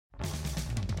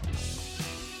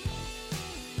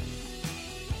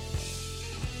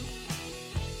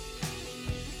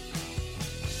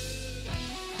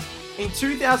In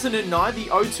 2009, the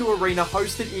O2 Arena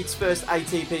hosted its first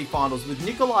ATP Finals, with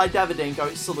Nikolai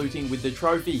Davydenko saluting with the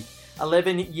trophy.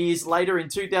 11 years later, in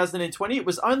 2020, it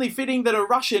was only fitting that a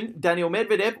Russian, Daniil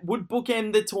Medvedev, would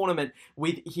bookend the tournament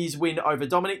with his win over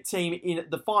Dominic Thiem in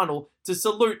the final to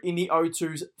salute in the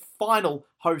O2's final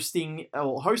hosting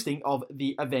of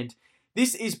the event.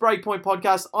 This is Breakpoint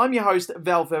Podcast. I'm your host,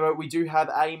 Val Ferber. We do have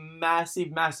a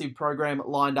massive program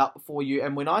lined up for you.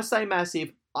 And when I say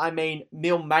massive, I mean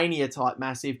Millmania type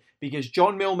massive, because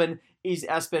John Millman is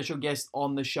our special guest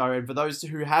on the show. And for those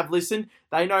who have listened,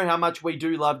 they know how much we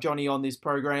do love Johnny on this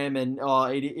program. And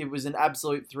it was an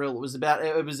absolute thrill.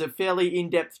 It was a fairly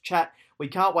in-depth chat. We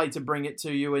can't wait to bring it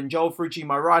to you. And Joel Frucci,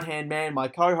 my right-hand man, my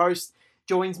co-host,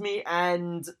 joins me,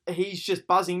 and he's just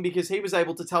buzzing because he was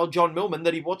able to tell John Millman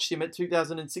that he watched him at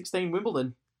 2016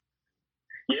 Wimbledon.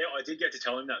 Yeah, I did get to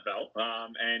tell him that, Val,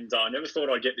 and I never thought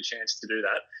I'd get the chance to do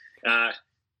that.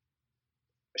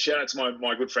 Shout out to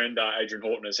my good friend, Adrian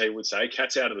Horton, as he would say.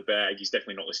 Cat's out of the bag. He's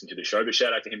definitely not listening to the show, but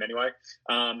shout out to him anyway.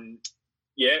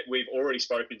 Yeah, we've already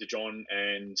spoken to John,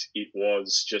 and it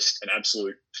was just an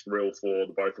absolute thrill for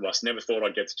the both of us. Never thought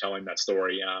I'd get to tell him that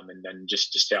story, and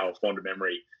just how fond a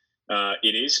memory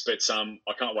it is. But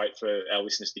I can't wait for our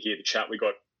listeners to hear the chat. We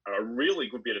got a really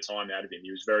good bit of time out of him.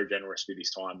 He was very generous with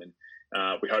his time, and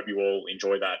we hope you all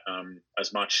enjoy that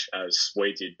as much as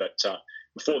we did. But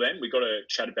before then, we've got to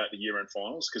chat about the year-end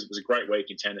finals, because it was a great week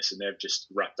in tennis, and they've just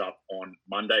wrapped up on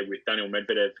Monday with Daniil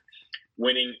Medvedev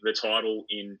winning the title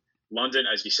in London.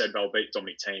 As you said, Val, beat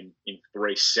Dominic Thiem in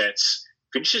 3 sets.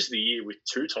 Finishes the year with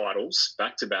 2 titles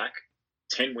back-to-back,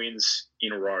 10 wins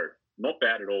in a row. Not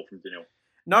bad at all from Daniil.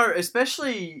 No,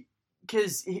 especially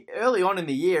because early on in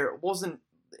the year, it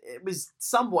was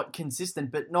somewhat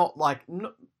consistent, but not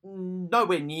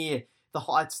nowhere near the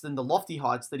heights and the lofty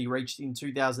heights that he reached in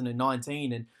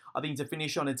 2019. And I think to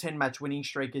finish on a 10-match winning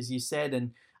streak, as you said,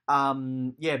 and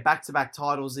back-to-back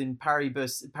titles in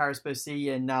Paris-Bercy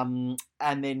and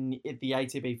then at the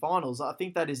ATP Finals, I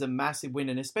think that is a massive win,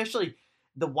 and especially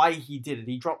the way he did it.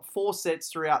 He dropped 4 sets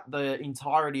throughout the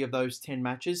entirety of those 10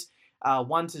 matches,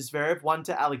 1 to Zverev, 1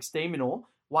 to Alex de Minaur,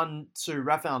 1 to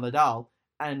Rafael Nadal,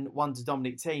 and 1 to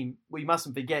Dominic Thiem. We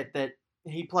mustn't forget that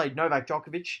he played Novak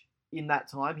Djokovic in that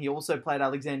time. He also played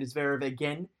Alexander Zverev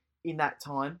again in that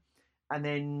time, and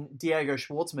then Diego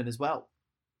Schwartzman as well.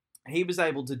 He was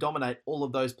able to dominate all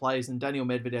of those players, and Daniil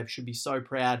Medvedev should be so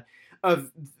proud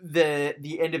of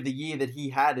the end of the year that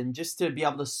he had, and just to be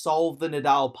able to solve the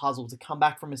Nadal puzzle, to come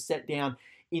back from a set down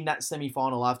in that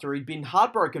semi-final after he'd been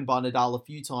heartbroken by Nadal a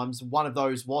few times. One of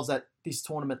those was at this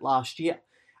tournament last year.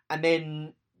 And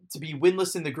then to be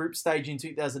winless in the group stage in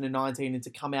 2019 and to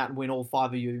come out and win all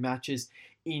 5 of your matches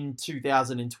in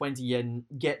 2020 and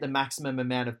get the maximum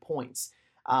amount of points.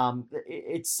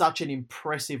 It's such an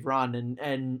impressive run,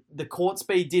 and the court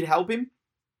speed did help him.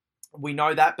 We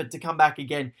know that, but to come back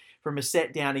again from a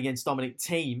set down against Dominic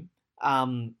Thiem,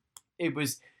 he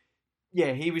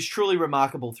was truly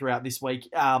remarkable throughout this week,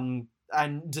 and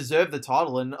deserved the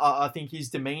title. And I think his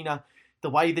demeanour, the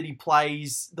way that he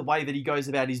plays, the way that he goes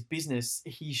about his business,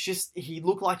 he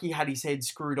looked like he had his head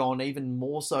screwed on even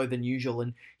more so than usual,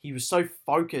 and he was so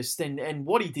focused. And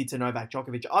what he did to Novak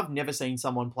Djokovic, I've never seen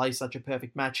someone play such a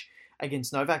perfect match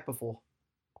against Novak before.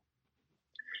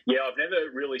 Yeah, I've never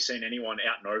really seen anyone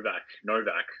out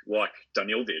Novak like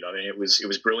Daniil did. I mean, it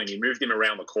was brilliant. He moved him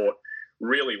around the court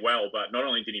really well, but not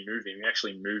only did he move him, he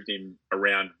actually moved him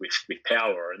around with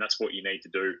power, and that's what you need to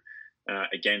do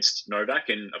against Novak.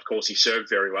 And of course, he served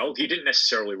very well. He didn't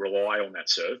necessarily rely on that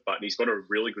serve, but he's got a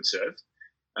really good serve,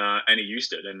 and he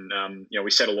used it. And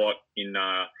we said a lot in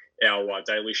our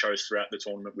daily shows throughout the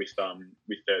tournament with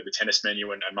the tennis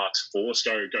menu and Mark's Force.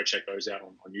 Go check those out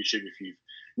on YouTube if you've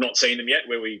not seen them yet,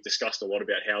 where we discussed a lot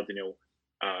about how Daniil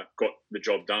got the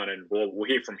job done, and we'll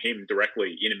hear from him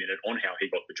directly in a minute on how he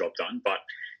got the job done. But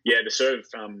yeah, the serve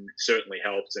certainly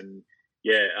helped, and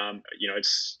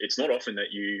it's not often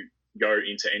that you go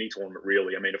into any tournament,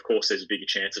 really. I mean, of course, there's a bigger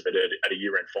chance of it at a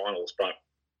year-end finals, but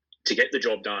to get the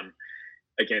job done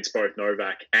against both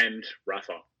Novak and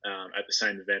Rafa at the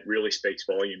same event really speaks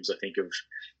volumes, I think, of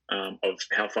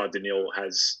how far Daniil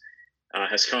has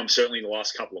come, certainly in the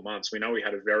last couple of months. We know he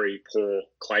had a very poor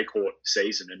clay court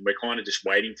season, and we're kind of just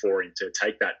waiting for him to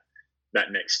take that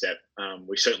next step.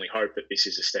 We certainly hope that this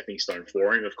is a stepping stone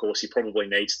for him. Of course, he probably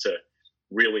needs to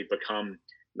really become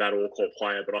that all-court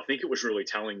player, but I think it was really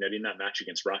telling that in that match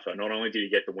against Rafa, not only did he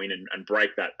get the win and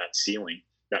break that ceiling,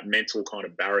 that mental kind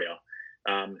of barrier,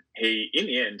 in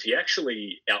the end, he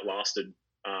actually outlasted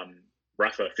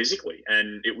Rafa physically.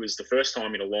 And it was the first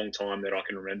time in a long time that I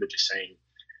can remember just seeing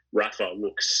Rafa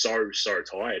look so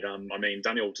tired. I mean,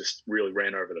 Daniel just really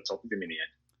ran over the top of him in the end.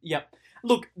 Yep.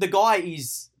 Look, the guy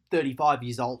is 35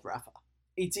 years old, Rafa.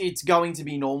 It's going to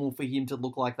be normal for him to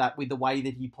look like that with the way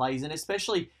that he plays, and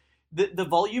especially the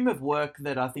volume of work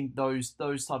that I think those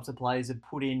types of players have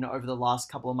put in over the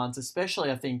last couple of months,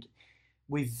 especially I think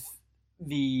with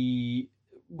the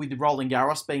Roland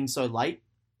Garros being so late,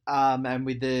 and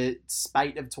with the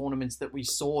spate of tournaments that we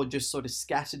saw just sort of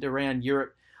scattered around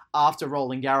Europe after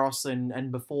Roland Garros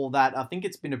and before that, I think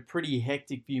it's been a pretty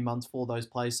hectic few months for those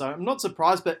players. So I'm not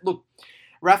surprised. But look,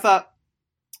 Rafa,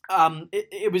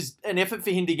 it was an effort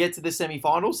for him to get to the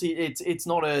semi-finals. It's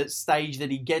not a stage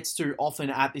that he gets to often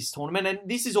at this tournament. And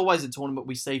this is always a tournament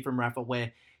we see from Rafa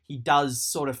where he does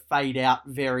sort of fade out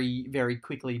very, very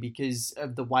quickly because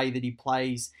of the way that he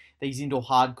plays. These indoor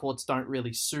hard courts don't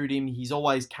really suit him. He's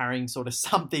always carrying sort of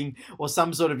something or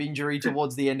some sort of injury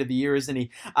towards the end of the year, isn't he?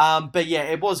 But yeah,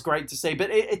 it was great to see. But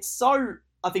it's so,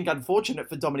 I think, unfortunate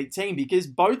for Dominic Thiem because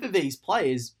both of these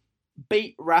players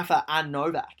beat Rafa and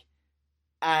Novak.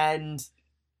 And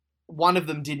one of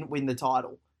them didn't win the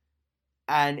title.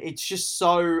 And it's just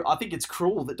so, I think it's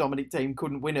cruel that Dominic Thiem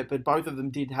couldn't win it, but both of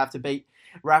them did have to beat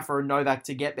Rafa and Novak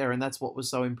to get there, and that's what was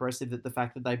so impressive, that the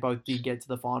fact that they both did get to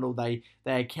the final. They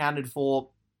accounted for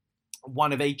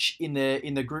one of each in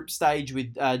the group stage,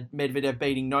 with Medvedev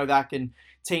beating Novak and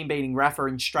Thiem beating Rafa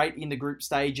and straight in the group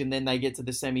stage, and then they get to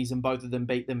the semis and both of them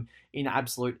beat them in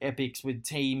absolute epics, with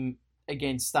Thiem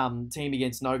against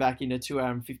Novak in a 2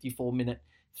 hour and 54 minute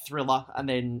thriller, and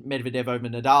then Medvedev over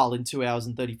Nadal in 2 hours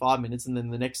and 35 minutes, and then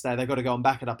the next day they got to go and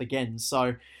back it up again.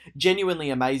 So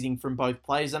genuinely amazing from both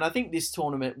players, and I think this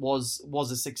tournament was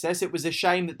a success. It was a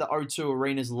shame that the O2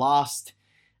 Arena's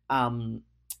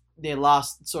their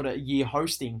last sort of year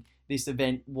hosting this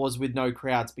event was with no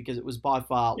crowds, because it was by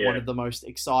far one of the most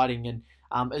exciting. And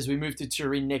as we move to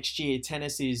Turin next year,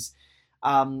 tennis is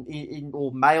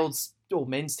men's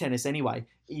tennis anyway,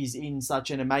 is in such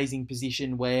an amazing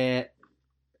position where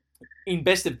in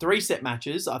best of 3 set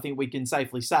matches, I think we can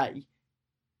safely say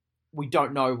we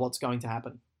don't know what's going to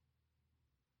happen.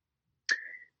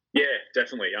 Yeah,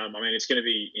 definitely. I mean, it's going to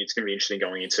be interesting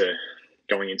going into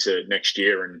next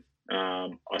year, and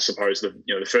I suppose the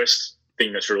first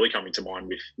thing that's really coming to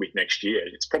mind with next year,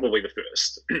 it's probably the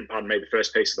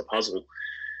first piece of the puzzle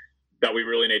that we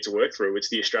really need to work through. It's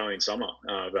the Australian summer,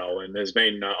 Val, and there's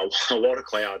been a lot of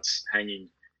clouds hanging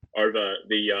over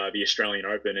the Australian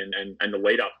Open and the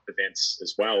lead-up events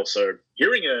as well. So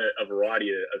hearing a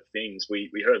variety of things, we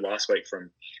heard last week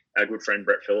from our good friend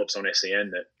Brett Phillips on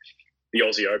SEN that the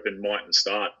Aussie Open mightn't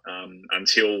start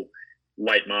until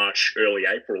late March, early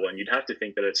April, and you'd have to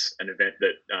think that it's an event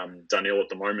that Daniil at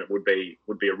the moment would be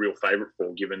a real favourite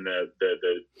for, given the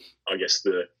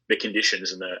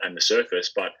conditions and the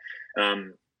surface. But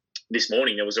this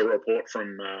morning there was a report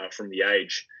from The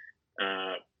Age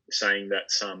saying that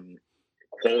some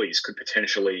qualies could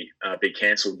potentially be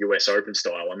cancelled US Open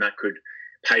style, and that could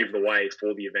pave the way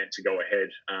for the event to go ahead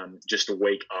just a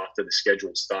week after the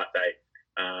scheduled start date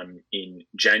in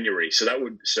January. So that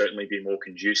would certainly be more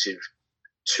conducive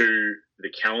to the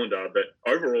calendar. But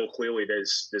overall, clearly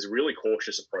there's a really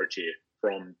cautious approach here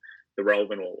from the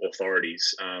relevant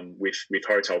authorities with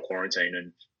hotel quarantine.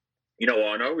 And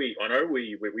I know we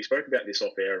spoke about this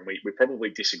off air, and we probably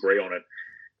disagree on it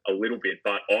a little bit,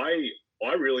 but I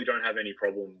really don't have any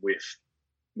problem with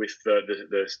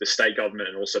the state government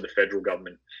and also the federal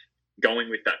government going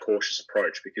with that cautious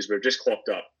approach, because we've just clocked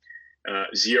up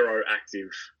 0 active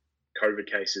COVID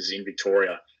cases in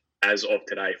Victoria as of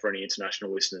today, for any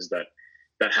international listeners that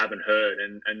haven't heard,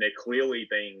 and they're clearly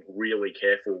being really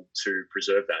careful to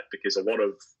preserve that, because a lot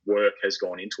of work has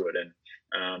gone into it. And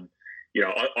I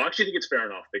actually think it's fair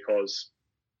enough, because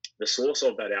the source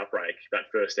of that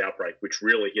first outbreak, which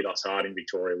really hit us hard in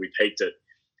Victoria, we peaked at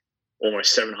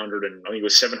almost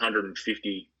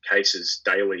 750 cases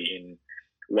daily in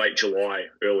late July,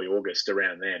 early August,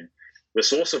 around then. The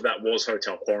source of that was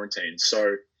hotel quarantine.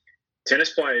 So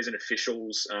tennis players and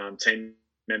officials, team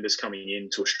members coming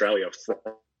into Australia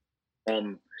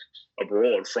from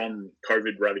abroad, from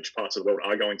COVID-ravaged parts of the world,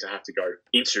 are going to have to go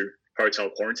into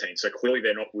hotel quarantine. So clearly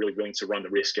they're not really willing to run the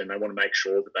risk, and they want to make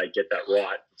sure that they get that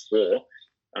right before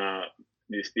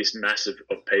this massive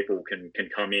of people can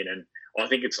come in. And I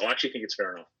actually think it's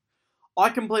fair enough. I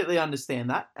completely understand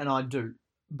that, and I do.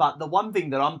 But the one thing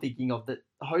that I'm thinking of, that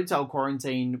hotel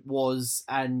quarantine was,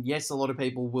 and yes, a lot of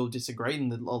people will disagree,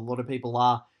 and a lot of people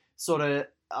are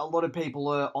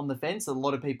on the fence. A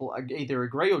lot of people either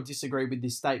agree or disagree with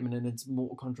this statement, and it's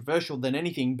more controversial than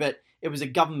anything. But it was a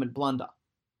government blunder,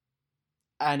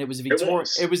 and it was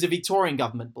a Victorian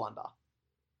government blunder,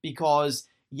 because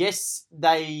Yes,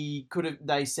 they could have.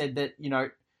 They said that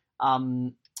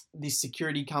this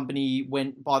security company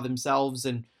went by themselves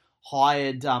and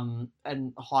hired a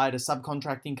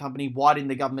subcontracting company. Why didn't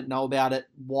the government know about it?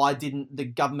 Why didn't the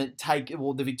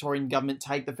the Victorian government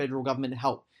take the federal government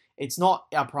help? It's not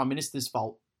our Prime Minister's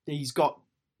fault. He's got,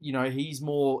 he's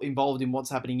more involved in what's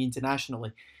happening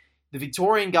internationally. The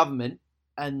Victorian government,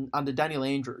 and under Daniel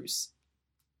Andrews,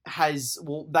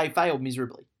 they failed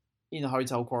miserably in the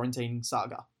hotel quarantine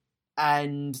saga.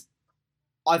 And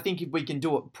I think if we can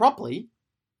do it properly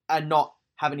and not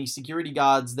have any security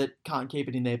guards that can't keep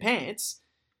it in their pants,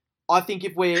 I think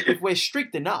if we're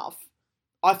strict enough,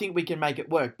 I think we can make it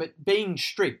work. But being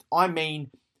strict, I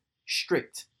mean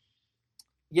strict.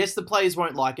 Yes, the players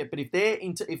won't like it, but if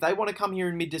they want to come here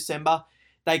in mid-December,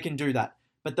 they can do that.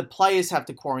 But the players have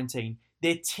to quarantine.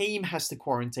 Their team has to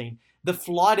quarantine. The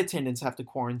flight attendants have to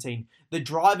quarantine. The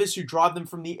drivers who drive them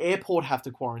from the airport have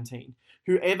to quarantine.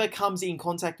 Whoever comes in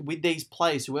contact with these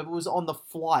players, whoever was on the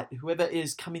flight, whoever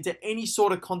is coming into any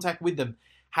sort of contact with them,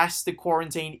 has to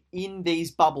quarantine in these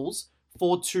bubbles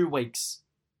for 2 weeks.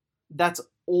 That's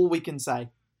all we can say.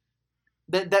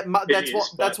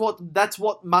 That's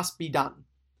what must be done.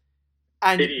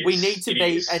 And we need to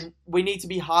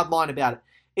be hardline about it.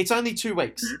 It's only 2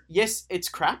 weeks. Mm-hmm. Yes, it's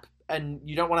crap, and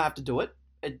you don't want to have to do it.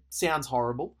 It sounds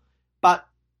horrible, but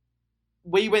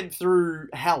we went through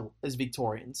hell as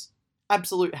Victorians.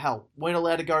 Absolute hell. Weren't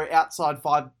allowed to go outside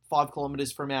five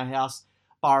kilometres from our house,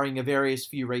 barring a various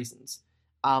few reasons.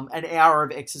 An hour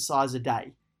of exercise a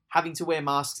day. Having to wear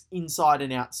masks inside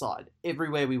and outside,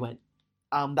 everywhere we went.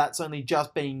 That's only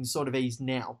just being sort of eased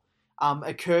now.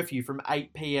 A curfew from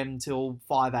 8 p.m. till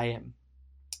 5 a.m.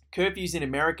 Curfews in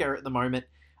America at the moment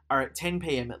are at 10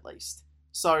 p.m. at least.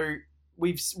 So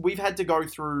we've had to go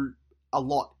through a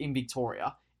lot in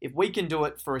Victoria. If we can do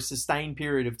it for a sustained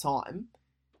period of time,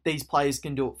 these players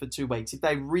can do it for 2 weeks. If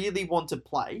they really want to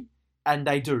play, and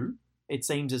they do, it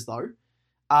seems as though,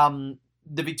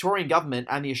 the Victorian government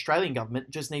and the Australian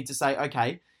government just need to say,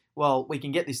 okay, well, we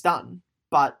can get this done,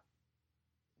 but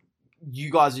you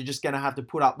guys are just going to have to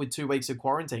put up with 2 weeks of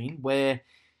quarantine where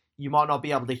you might not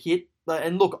be able to hit.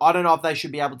 And look, I don't know if they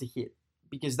should be able to hit,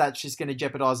 because that's just going to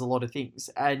jeopardise a lot of things.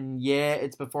 And yeah,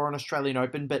 it's before an Australian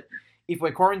Open, but if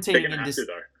we're quarantining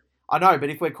I know, but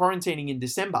if we're quarantining in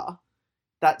December,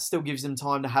 that still gives them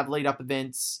time to have lead-up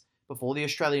events before the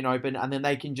Australian Open, and then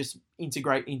they can just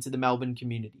integrate into the Melbourne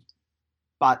community.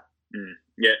 But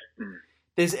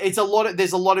there's a lot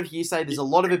of hearsay. There's a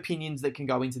lot of opinions that can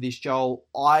go into this, Joel.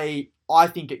 I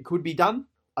think it could be done.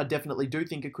 I definitely do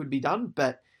think it could be done,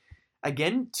 but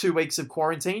again, 2 weeks of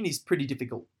quarantine is pretty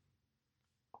difficult.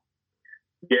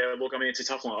 Yeah, look, I mean, it's a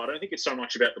tough one. I don't think it's so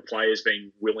much about the players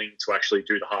being willing to actually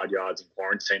do the hard yards in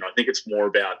quarantine. I think it's more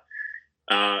about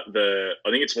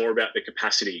the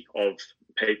capacity of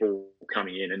people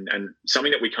coming in, and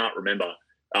something that we can't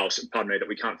that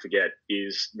we can't forget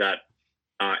is that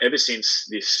ever since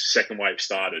this second wave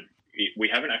started, we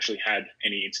haven't actually had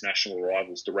any international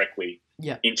arrivals directly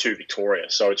into Victoria.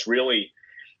 So it's really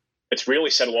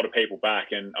set a lot of people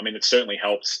back, and I mean, it certainly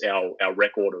helps our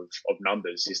record of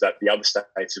numbers is that the other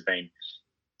states have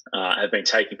been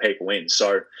taking people in.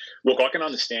 So look, I can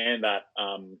understand that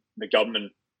the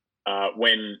government,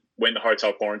 when the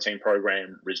hotel quarantine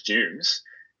program resumes,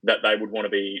 that they would want to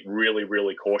be really,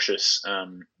 really cautious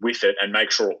with it and make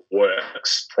sure it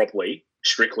works properly,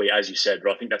 strictly, as you said.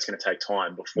 But I think that's going to take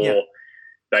time before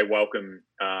they welcome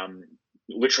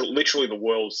literally the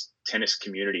world's tennis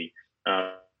community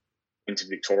into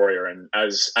Victoria. And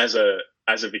as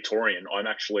a Victorian, I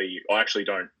actually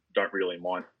don't really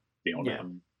mind being on it.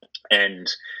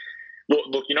 And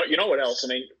look, you know what else? I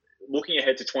mean, looking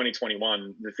ahead to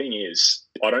 2021, the thing is,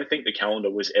 I don't think the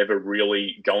calendar was ever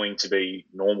really going to be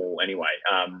normal anyway.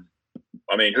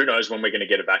 I mean, who knows when we're going to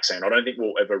get a vaccine? I don't think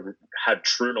we'll ever have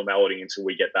true normality until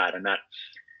we get that, and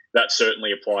that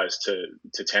certainly applies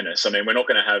to tennis. I mean, we're not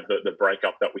going to have the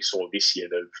breakup that we saw this year,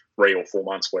 the 3 or 4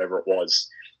 months, whatever it was,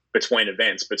 between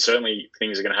events, but certainly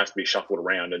things are going to have to be shuffled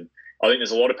around. And I think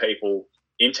there's a lot of people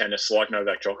in tennis, like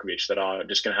Novak Djokovic, that are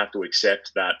just going to have to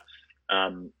accept that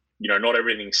not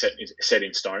everything's set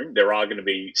in stone. There are going to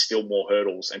be still more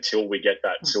hurdles until we get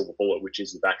that silver bullet, which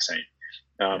is the vaccine.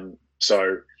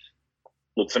 So,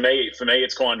 look, for me,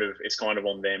 it's kind of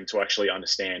on them to actually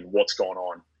understand what's going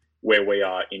on where we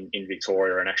are in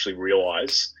Victoria and actually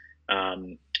realise,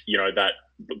 that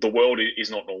the world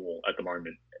is not normal at the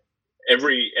moment.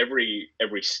 Every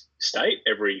state,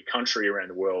 every country around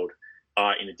the world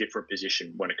are in a different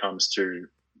position when it comes to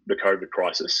the COVID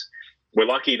crisis. We're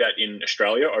lucky that in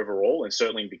Australia overall, and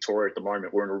certainly in Victoria at the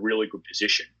moment, we're in a really good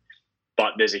position.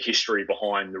 but there's a history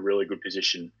behind the really good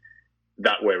position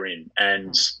that we're in.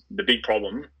 And the big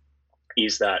problem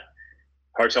is that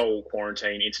hotel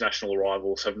quarantine, international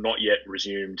arrivals have not yet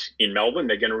resumed in Melbourne.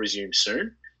 They're going to resume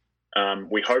soon.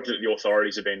 We hope that the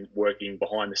authorities have been working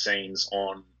behind the scenes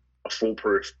on a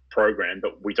foolproof program,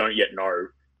 but we don't yet know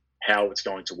how it's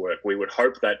going to work. We would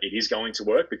hope that it is going to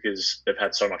work because they've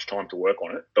had so much time to work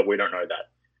on it, but we don't know that.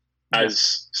 Yeah.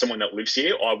 As someone that lives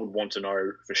here, I would want to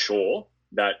know for sure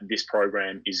that this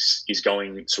program is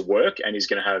going to work and is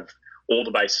going to have all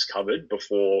the bases covered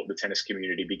before the tennis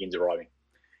community begins arriving.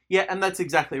 Yeah, and that's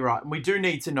exactly right. And we do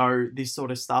need to know this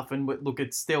sort of stuff. And look,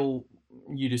 it's still,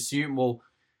 you'd assume, well,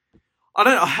 I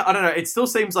don't know. It still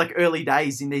seems like early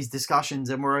days in these discussions,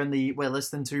 and we're less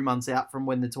than 2 months out from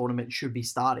when the tournament should be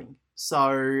starting.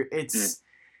 So it's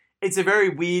a very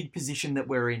weird position that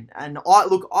we're in. And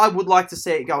I would like to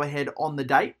see it go ahead on the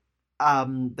date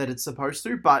that it's supposed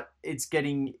to, but it's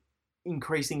getting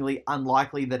increasingly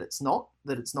unlikely that it's not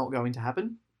going to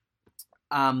happen.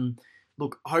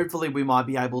 Look, hopefully we might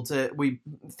be able to.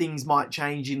 Things might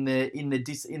change in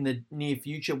the near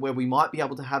future where we might be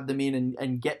able to have them in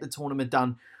and get the tournament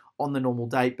done on the normal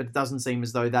date. But it doesn't seem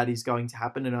as though that is going to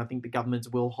happen, and I think the governments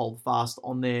will hold fast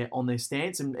on their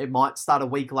stance. And it might start a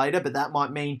week later, but that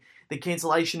might mean the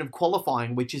cancellation of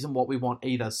qualifying, which isn't what we want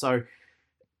either. So,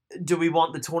 do we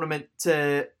want the tournament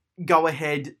to go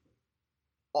ahead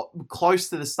close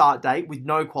to the start date with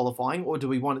no qualifying, or do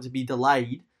we want it to be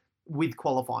delayed with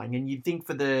qualifying? And you'd think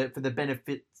for the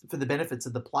benefits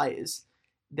of the players,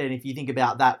 then if you think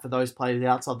about that for those players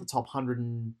outside the top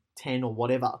 110 or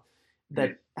whatever,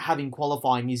 that having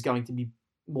qualifying is going to be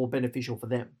more beneficial for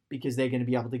them because they're going to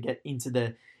be able to get into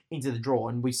the draw.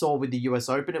 And we saw with the US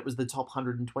Open, it was the top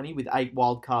 120 with 8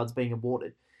 wild cards being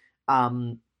awarded.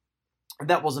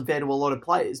 That wasn't fair to a lot of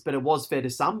players, but it was fair to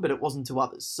some, but it wasn't to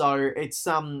others. So it's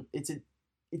an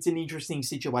interesting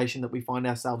situation that we find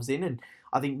ourselves in, and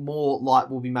I think more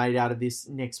light will be made out of this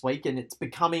next week. And it's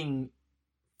becoming,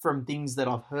 from things that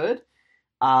I've heard,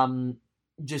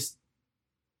 just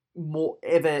more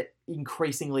ever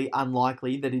increasingly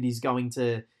unlikely that it is going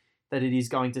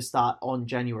to start on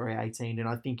January 18, and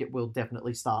I think it will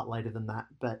definitely start later than that.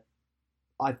 But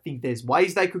I think there's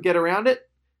ways they could get around it.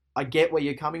 I get where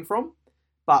you're coming from,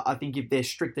 but I think if they're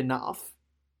strict enough,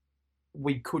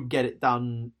 we could get it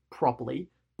done properly.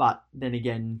 But then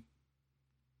again,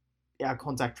 our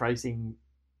contact tracing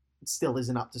still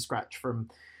isn't up to scratch from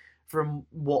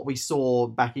what we saw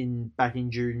back in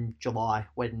June, July,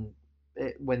 when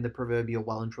the proverbial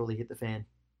well and truly hit the fan.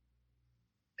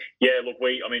 Yeah, look,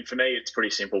 for me, it's pretty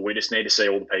simple. We just need to see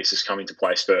all the pieces come into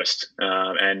place first.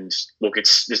 And look,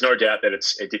 there's no doubt that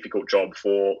it's a difficult job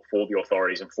for the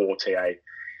authorities and for TA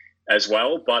as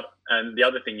well. And the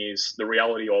other thing is the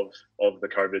reality of the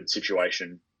COVID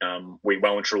situation. We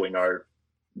well and truly know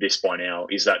this by now,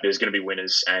 is that there's going to be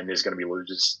winners and there's going to be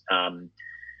losers.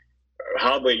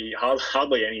 Hardly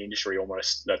any industry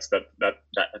almost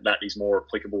that is more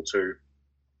applicable to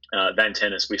than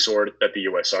tennis. We saw it at the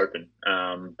US Open.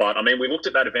 But we looked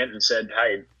at that event and said,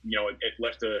 hey, it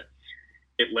left a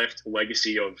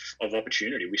legacy of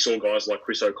opportunity. We saw guys like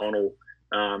Chris O'Connell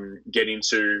get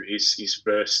into his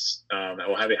first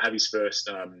or have his first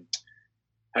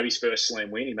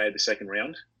slam win. He made the second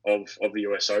round of the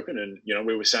US Open, and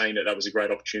we were saying that was a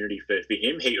great opportunity for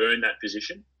him. He earned that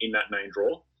position in that main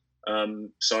draw.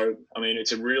 So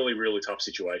it's a really, really tough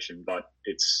situation, but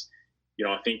it's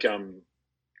I think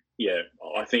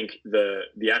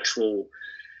the actual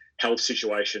health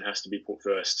situation has to be put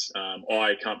first.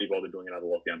 I can't be bothered doing another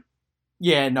lockdown.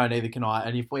 Yeah, no, neither can I.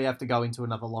 And if we have to go into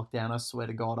another lockdown, I swear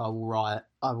to God, I will riot.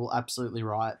 I will absolutely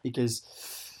riot because,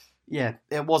 yeah,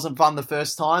 it wasn't fun the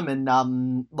first time, and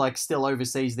still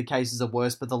overseas the cases are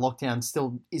worse, but the lockdown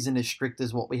still isn't as strict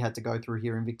as what we had to go through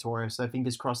here in Victoria. So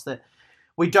fingers crossed that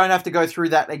we don't have to go through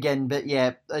that again. But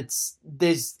yeah, it's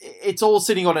all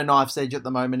sitting on a knife's edge at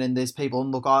the moment, and there's people.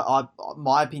 And look,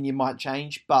 my opinion might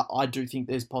change, but I do think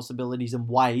there's possibilities and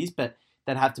ways, but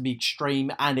that have to be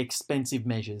extreme and expensive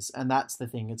measures, and that's the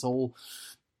thing. It's all.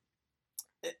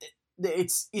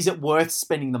 Is it worth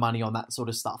spending the money on that sort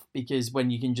of stuff? Because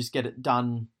when you can just get it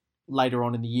done later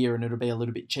on in the year, and it'll be a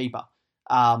little bit cheaper.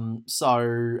 And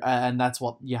that's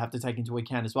what you have to take into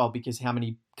account as well, because how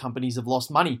many companies have lost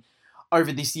money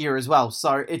over this year as well.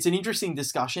 So it's an interesting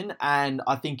discussion, and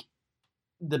I think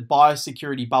the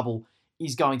biosecurity bubble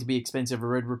is going to be expensive. I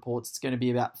read reports it's going to be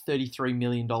about $33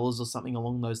 million or something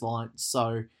along those lines.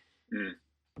 So,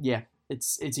 yeah,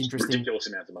 it's interesting. It's ridiculous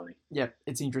amount of money. Yeah,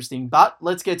 it's interesting. But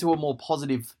let's get to a more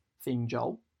positive thing,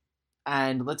 Joel,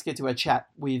 and let's get to a chat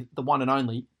with the one and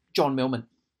only John Millman.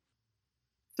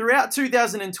 Throughout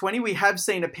 2020, we have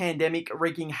seen a pandemic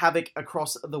wreaking havoc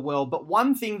across the world, but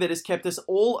one thing that has kept us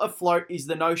all afloat is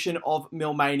the notion of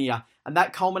Millmania, and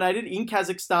that culminated in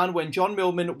Kazakhstan when John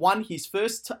Millman won his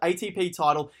first ATP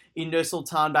title in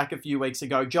Nur-Sultan back a few weeks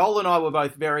ago. Joel and I were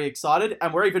both very excited,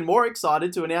 and we're even more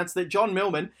excited to announce that John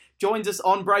Millman joins us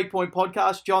on Breakpoint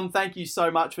Podcast. John, thank you so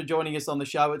much for joining us on the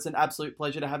show. It's an absolute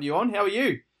pleasure to have you on. How are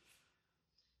you?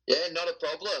 Yeah, not a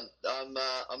problem.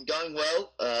 I'm going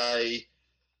well.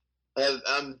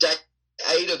 I'm day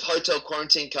 8 of hotel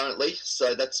quarantine currently,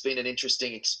 so that's been an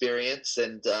interesting experience,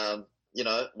 and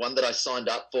one that I signed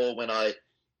up for when I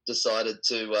decided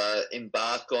to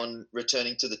embark on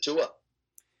returning to the tour.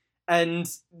 And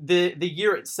the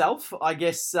year itself, I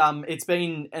guess it's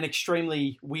been an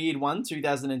extremely weird one,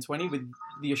 2020, with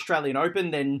the Australian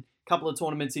Open, then a couple of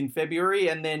tournaments in February,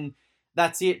 and then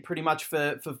that's it pretty much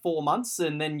for 4 months,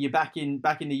 and then you're back in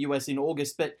the US in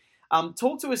August. But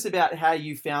talk to us about how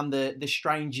you found the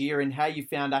strange year and how you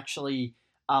found actually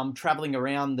traveling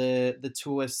around the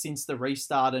tour since the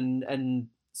restart, and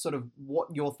sort of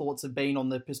what your thoughts have been on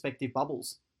the prospective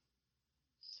bubbles.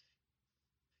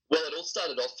 Well, it all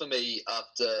started off for me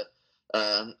after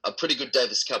a pretty good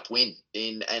Davis Cup win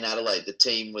in Adelaide. The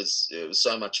team was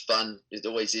so much fun. It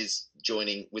always is,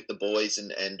 joining with the boys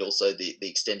and also the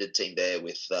extended team there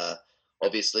with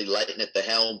obviously Leighton at the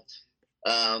helm.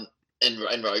 And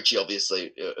Rochi,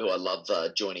 obviously, who I love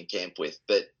joining camp with.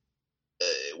 But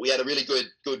we had a really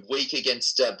good week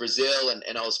against Brazil,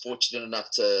 and I was fortunate enough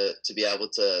to be able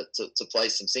to play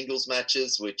some singles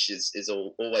matches, which is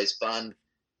always fun.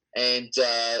 And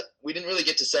we didn't really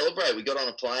get to celebrate. We got on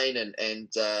a plane, and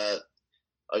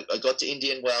I got to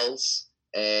Indian Wells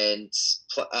and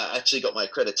actually got my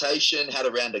accreditation, had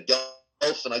a round of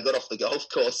golf, and I got off the golf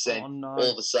course, and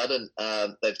all of a sudden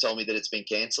they've told me that it's been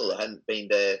cancelled. I hadn't been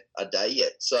there a day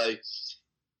yet, so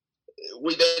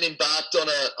we then embarked on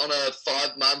a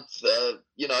 5-month,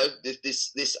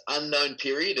 this unknown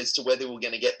period as to whether we're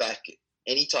going to get back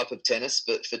any type of tennis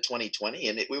for 2020,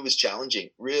 and it was challenging.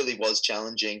 Really was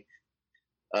challenging.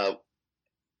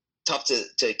 Tough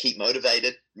to keep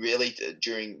motivated, really,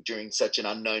 during such an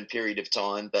unknown period of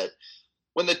time, but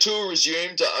when the tour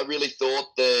resumed, I really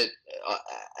thought that,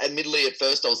 admittedly at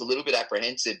first I was a little bit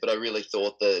apprehensive, but I really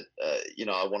thought that,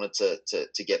 I wanted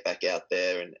to get back out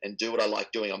there and do what I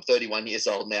like doing. I'm 31 years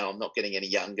old now. I'm not getting any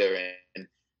younger, and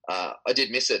I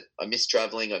did miss it. I missed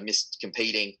traveling. I missed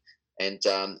competing. And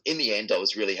in the end, I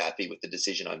was really happy with the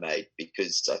decision I made,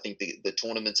 because I think the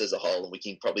tournaments as a whole, and we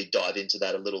can probably dive into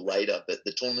that a little later, but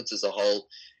the tournaments as a whole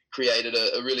created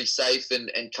a really safe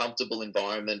and comfortable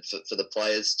environment for the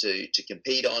players to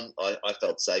compete on. I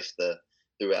felt safe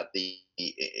throughout the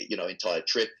entire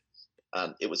trip.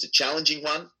 It was a challenging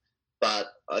one, but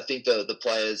I think the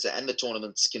players and the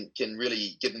tournaments can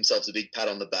really give themselves a big pat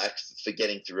on the back for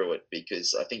getting through it,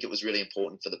 because I think it was really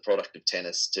important for the product of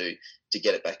tennis to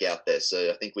get it back out there.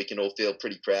 So I think we can all feel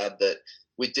pretty proud that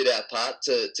we did our part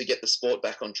to get the sport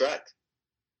back on track.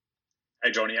 Hey,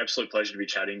 Johnny, absolute pleasure to be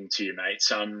chatting to you, mate.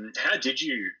 How did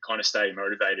you kind of stay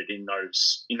motivated in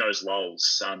those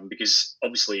lulls? Because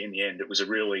obviously, in the end, it was a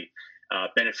really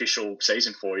beneficial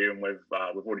season for you, and we've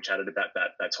already chatted about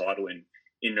that title in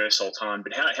Nur-Sultan.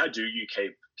 But how do you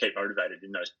keep motivated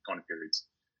in those kind of periods?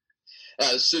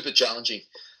 It was super challenging.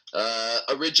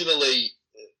 Originally,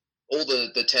 all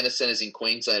the tennis centres in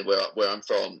Queensland, where I'm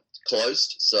from,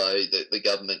 closed, so the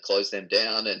government closed them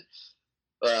down, and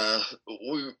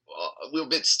we were a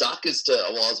bit stuck I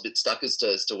was a bit stuck as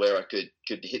to where I could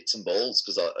hit some balls,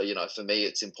 because for me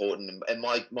it's important, and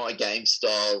my game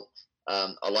style,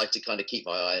 I like to kind of keep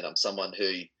my eye, and I'm someone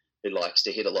who likes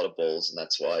to hit a lot of balls, and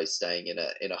that's why staying in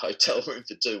a hotel room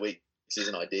for 2 weeks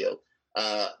isn't ideal.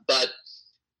 But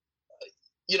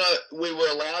we were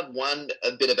allowed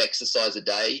a bit of exercise a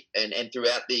day, and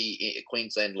throughout the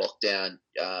Queensland lockdown,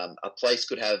 a place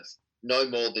could have no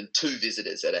more than 2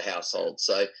 visitors at a household.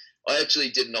 So I actually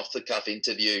did an off-the-cuff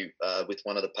interview with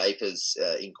one of the papers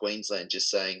in Queensland, just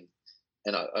saying,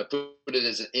 and I put it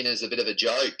as a bit of a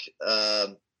joke,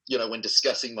 when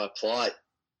discussing my plight,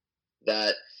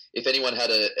 that if anyone had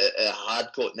a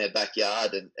hard court in their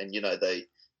backyard and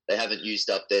they haven't used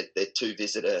up their 2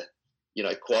 visitor,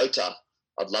 quota,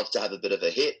 I'd love to have a bit of a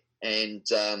hit. And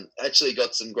actually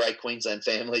got some great Queensland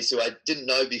families who I didn't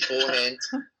know beforehand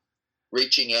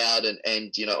reaching out and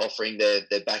offering their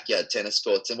backyard tennis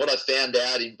courts. And what I found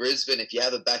out in Brisbane, if you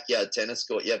have a backyard tennis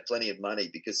court, you have plenty of money,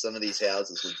 because some of these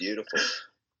houses were beautiful.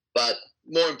 But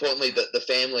more importantly, the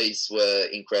families were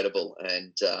incredible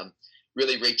and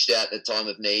really reached out at a time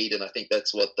of need. And I think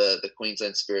that's what the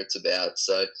Queensland spirit's about.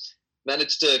 So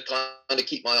managed to kind of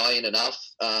keep my eye in enough.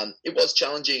 It was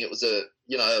challenging. It was a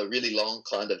really long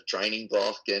kind of training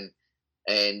block, and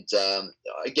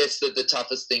I guess that the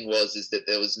toughest thing is that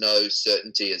there was no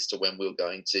certainty as to when we were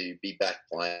going to be back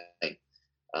playing.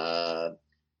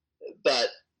 But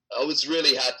I was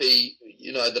really happy,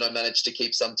 that I managed to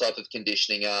keep some type of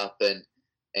conditioning up,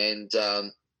 and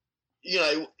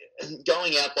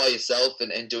going out by yourself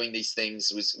and doing these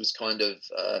things was kind of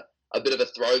a bit of a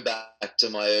throwback to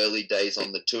my early days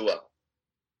on the tour.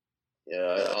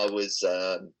 I was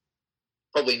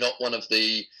probably not one of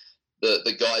the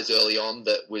guys early on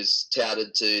that was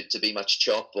touted to be much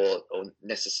chop or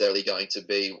necessarily going to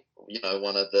be,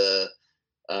 one of the,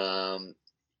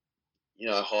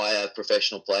 higher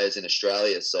professional players in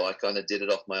Australia. So I kind of did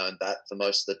it off my own bat for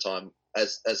most of the time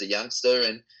as a youngster,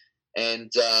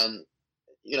 and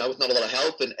with not a lot of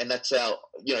help. And that's how,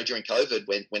 during COVID,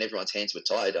 when everyone's hands were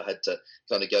tied, I had to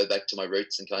kind of go back to my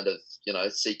roots and kind of,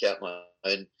 seek out my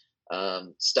own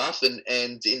stuff. And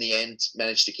in the end,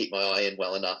 managed to keep my eye in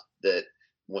well enough that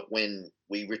when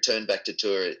we returned back to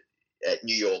tour at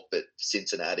New York, but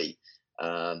Cincinnati,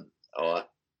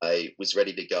 I was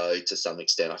ready to go to some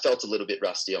extent. I felt a little bit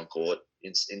rusty on court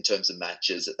in terms of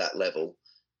matches at that level,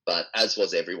 but as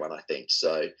was everyone, I think.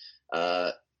 So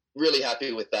really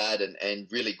happy with that, and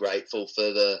really grateful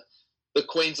for the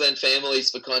Queensland families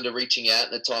for kind of reaching out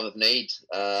in a time of need.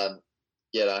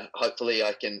 Hopefully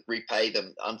I can repay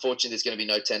them. Unfortunately, there's going to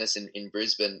be no tennis in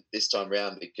Brisbane this time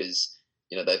round because,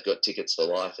 they've got tickets for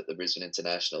life at the Brisbane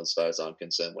International as far as I'm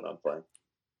concerned when I'm playing.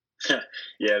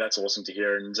 Yeah, that's awesome to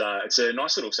hear, and it's a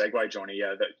nice little segue, Johnny,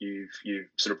 that you've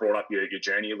sort of brought up your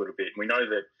journey a little bit. We know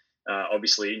that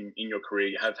obviously in your career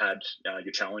you have had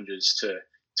your challenges to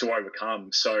overcome.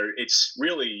 So it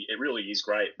really is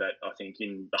great that I think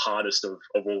in the hardest of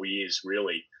all years,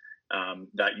 really,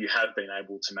 that you have been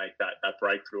able to make that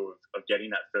breakthrough of getting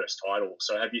that first title.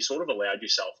 So have you sort of allowed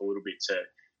yourself a little bit to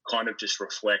kind of just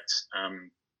reflect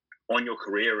on your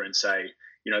career and say,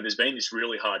 there's been this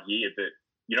really hard year, but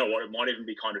you know what, it might even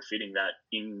be kind of fitting that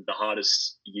in the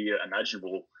hardest year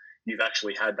imaginable, you've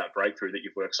actually had that breakthrough that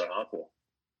you've worked so hard for?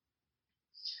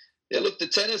 Yeah, look, the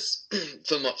tennis,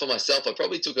 for myself, I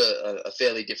probably took a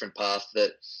fairly different path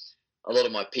that a lot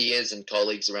of my peers and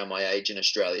colleagues around my age in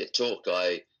Australia took.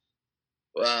 I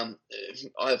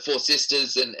have four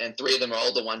sisters, and three of them are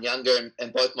older, one younger,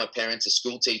 and both my parents are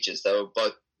school teachers. They were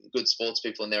both good sports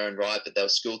people in their own right, but they were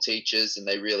school teachers, and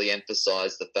they really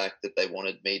emphasised the fact that they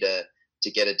wanted me to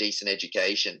get a decent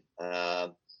education.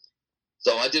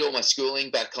 So I did all my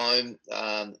schooling back home.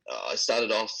 I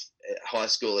started off at high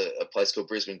school at a place called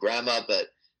Brisbane Grammar, but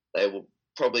they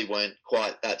probably weren't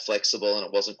quite that flexible, and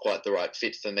it wasn't quite the right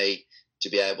fit for me to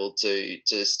be able to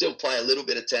still play a little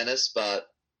bit of tennis, but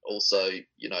also,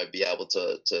 be able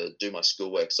to do my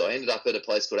schoolwork. So I ended up at a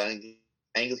place called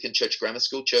Anglican Church Grammar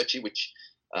School, Churchy, which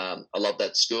I love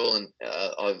that school, and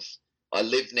I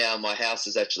live now. My house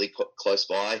is actually close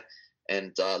by,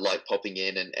 and like popping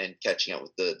in and catching up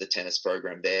with the tennis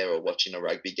program there or watching a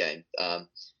rugby game.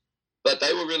 But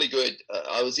they were really good.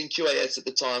 I was in QAS at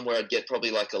the time where I'd get probably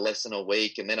like a lesson a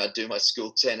week, and then I'd do my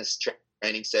school tennis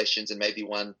training sessions and maybe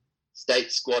one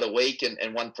state squad a week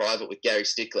and one private with Gary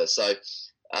Stickler. So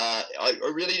I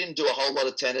really didn't do a whole lot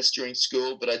of tennis during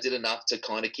school, but I did enough to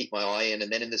kind of keep my eye in.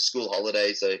 And then in the school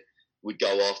holidays, I would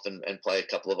go off and play a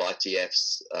couple of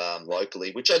ITFs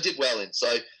locally, which I did well in.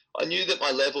 So I knew that my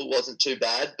level wasn't too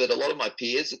bad, but a lot of my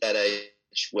peers at that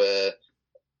age were,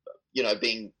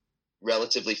 being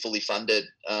relatively fully funded,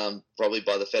 probably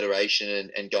by the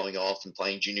federation and going off and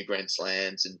playing junior Grand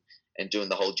Slams and doing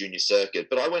the whole junior circuit.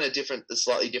 But I went a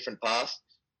slightly different path.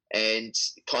 And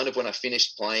kind of when I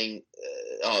finished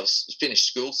finished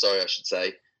school, I should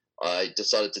say, I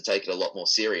decided to take it a lot more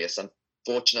serious.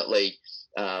 Unfortunately,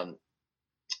 I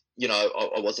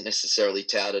wasn't necessarily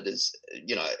touted as,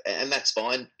 and that's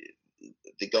fine.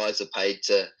 The guys are paid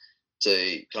to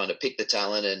kind of pick the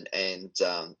talent, and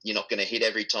you're not going to hit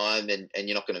every time, and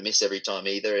you're not going to miss every time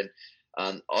either.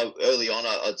 And early on,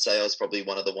 I'd say I was probably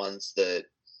one of the ones that,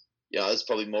 I was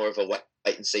probably more of a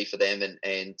wait and see for them,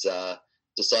 and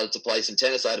decided to play some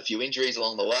tennis. I had a few injuries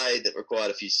along the way that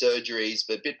required a few surgeries,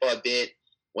 but bit by bit,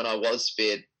 when I was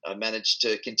fit, I managed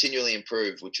to continually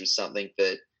improve, which was something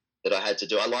that I had to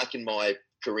do. I likened my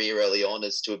career early on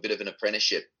as to a bit of an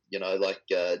apprenticeship, like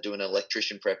doing an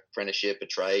electrician apprenticeship, a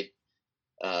trade.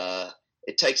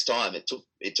 It takes time. It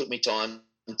took me time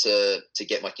to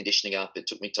get my conditioning up. It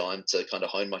took me time to kind of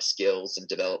hone my skills and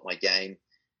develop my game,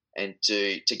 and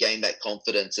to gain that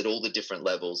confidence at all the different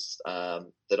levels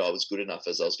that I was good enough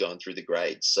as I was going through the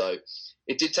grades. So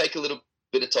it did take a little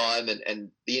bit of time, and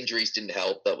the injuries didn't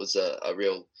help. That was a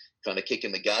real kind of kick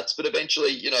in the guts. But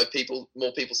eventually,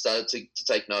 more people started to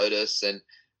take notice, and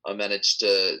I managed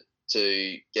to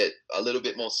get a little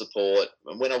bit more support.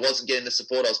 And when I wasn't getting the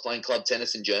support, I was playing club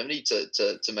tennis in Germany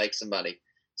to make some money.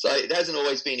 So it hasn't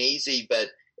always been easy, but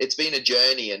it's been a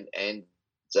journey, and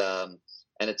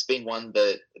it's been one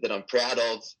that I'm proud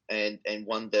of, and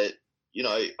one that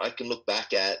I can look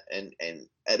back at, and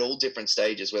at all different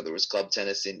stages, whether it was club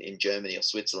tennis in Germany or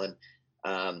Switzerland.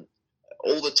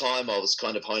 All the time I was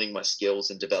kind of honing my skills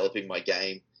and developing my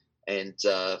game, and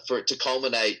for it to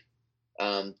culminate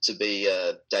to be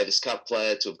a Davis Cup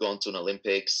player, to have gone to an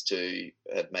Olympics, to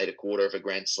have made a quarter of a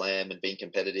Grand Slam and been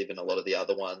competitive in a lot of the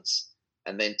other ones,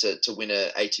 and then to win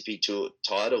a ATP Tour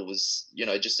title was,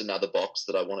 just another box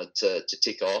that I wanted to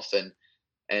tick off,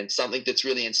 and something that's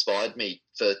really inspired me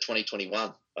for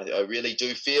 2021. I really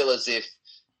do feel as if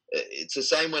it's the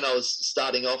same when I was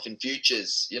starting off in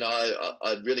futures.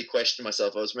 I really questioned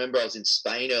myself. I was in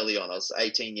Spain early on. I was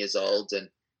 18 years old, and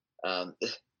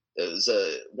it was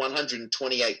a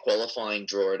 128 qualifying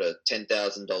draw at a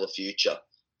 $10,000 future.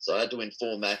 So I had to win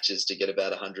 4 matches to get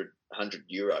about 100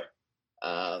 euro.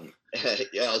 I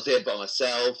was there by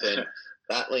myself and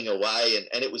battling away,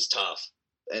 and it was tough.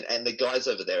 And the guys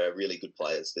over there are really good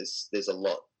players. There's a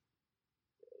lot.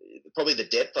 Probably the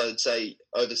depth, I would say,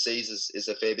 overseas is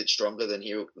a fair bit stronger than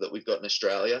here that we've got in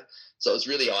Australia. So it was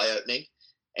really eye-opening.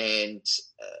 And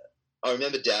I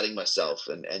remember doubting myself.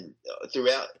 And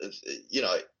throughout,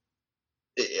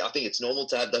 I think it's normal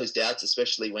to have those doubts,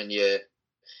 especially when you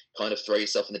kind of throw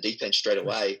yourself in the deep end straight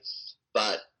away.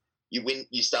 But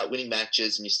you start winning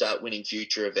matches, and you start winning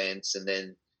future events, and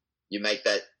then you make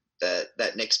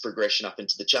that next progression up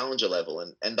into the challenger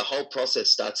level, and the whole process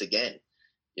starts again.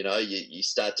 You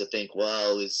start to think,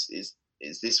 well, is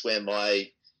this where my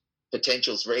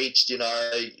potential's reached? Am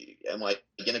I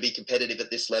going to be competitive at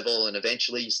this level? And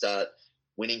eventually you start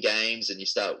winning games, and you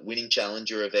start winning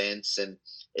challenger events, and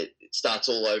it starts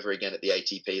all over again at the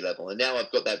ATP level. And now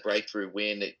I've got that breakthrough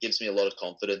win. It gives me a lot of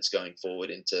confidence going forward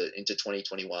into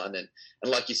 2021. And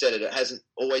like you said, it hasn't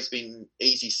always been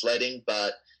easy sledding,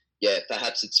 but yeah,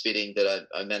 perhaps it's fitting that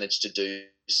I managed to do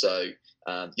so,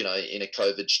 in a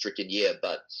COVID-stricken year.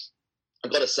 But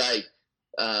I've got to say,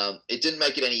 it didn't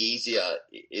make it any easier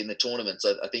in the tournaments.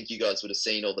 I think you guys would have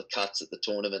seen all the cuts at the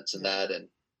tournaments and that. And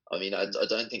I mean, I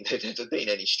don't think they've ever been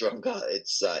any stronger.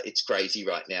 It's crazy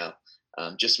right now,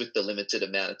 just with the limited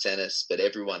amount of tennis, but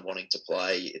everyone wanting to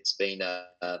play. It's been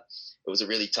it was a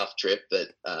really tough trip, but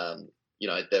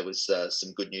there was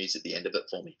some good news at the end of it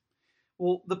for me.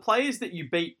 Well, the players that you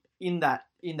beat in that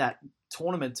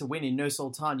tournament to win in Nur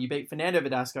Sultan, you beat Fernando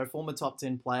Verdasco, former top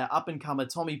 10 player, up-and-comer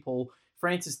Tommy Paul,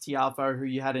 Francis Tiafoe, who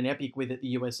you had an epic with at the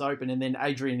US Open, and then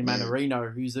Adrian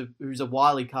Mannarino, who's a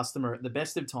wily customer at the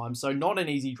best of times. So not an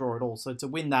easy draw at all. So to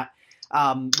win that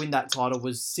title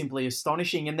was simply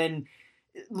astonishing. And then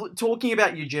talking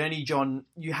about your journey, John,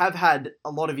 you have had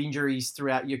a lot of injuries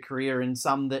throughout your career, and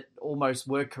some that almost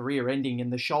were career-ending.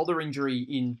 And the shoulder injury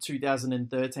in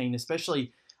 2013,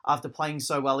 especially after playing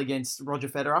so well against Roger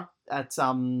Federer at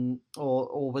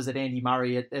or was it Andy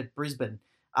Murray at Brisbane.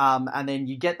 And then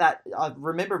you get that. I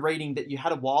remember reading that you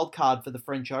had a wild card for the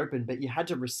French Open, but you had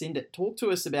to rescind it. Talk to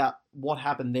us about what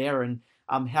happened there, and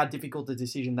how difficult the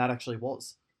decision that actually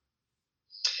was.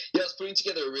 Yeah, I was putting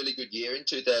together a really good year in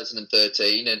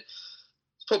 2013, and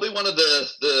it's probably one of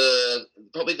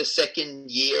the second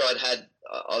year I'd had,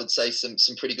 I would say,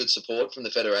 some pretty good support from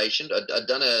the federation. I'd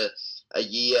done a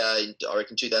year in, I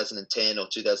reckon, 2010 or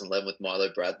 2011 with Milo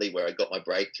Bradley, where I got my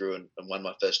breakthrough and won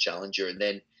my first challenger. And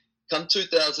then come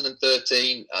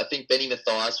 2013, I think Benny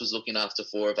Mathias was looking after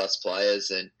 4 of us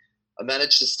players, and I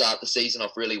managed to start the season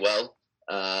off really well.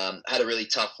 Had a really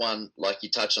tough one, like you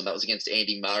touched on, that was against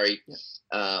Andy Murray,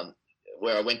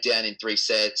 where I went down in 3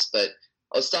 sets. But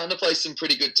I was starting to play some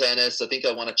pretty good tennis. I think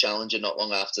I won a challenger not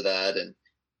long after that, and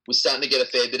was starting to get a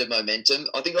fair bit of momentum.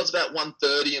 I think I was about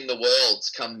 130 in the world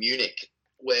come Munich,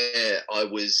 where I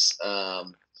was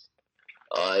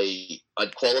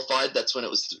I'd qualified. That's when it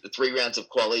was 3 rounds of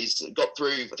qualies. Got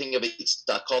through, I think I beat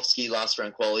Starkovsky last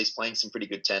round qualies, playing some pretty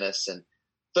good tennis. And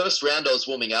first round I was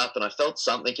warming up, and I felt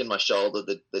something in my shoulder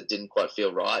that didn't quite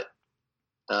feel right.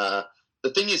 The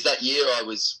thing is, that year I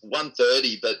was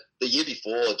 130, but the year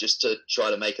before, just to try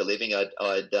to make a living, I'd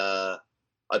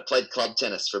played club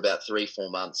tennis for about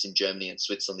 3-4 months in Germany and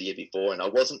Switzerland the year before, and I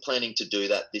wasn't planning to do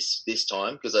that this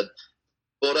time, because I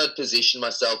thought I'd positioned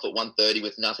myself at 130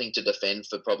 with nothing to defend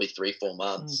for probably 3-4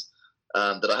 months,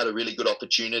 that I had a really good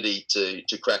opportunity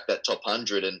to crack that top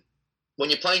 100. And when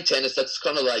you're playing tennis, that's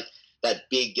kind of like that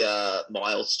big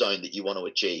milestone that you want to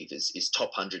achieve is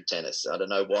top 100 tennis. I don't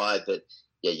know why, but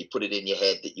you put it in your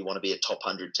head that you want to be a top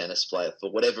 100 tennis player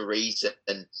for whatever reason.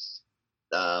 And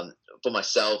for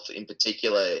myself in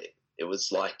particular, it was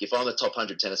like, if I'm a top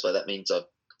 100 tennis player, that means I'm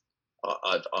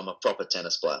a proper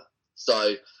tennis player.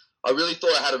 So I really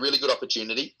thought I had a really good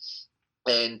opportunity.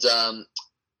 And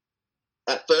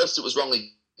at first it was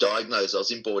wrongly diagnosed. I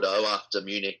was in Bordeaux after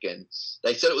Munich, and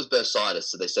they said it was bursitis.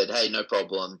 So they said, hey, no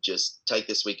problem, just take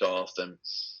this week off. And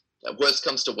worst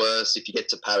comes to worst, if you get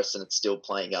to Paris and it's still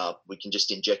playing up, we can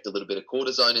just inject a little bit of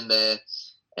cortisone in there,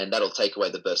 and that'll take away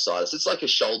the bursitis. It's like a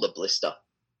shoulder blister.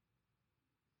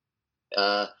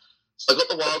 So I got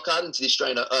the wild card into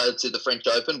the French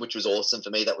Open, which was awesome for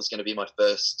me. That was going to be my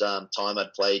first time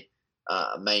I'd played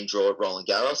main draw at Roland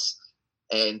Garros.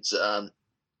 And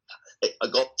I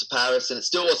got to Paris and it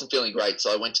still wasn't feeling great.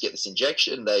 So I went to get this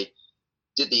injection. They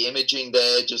did the imaging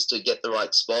there just to get the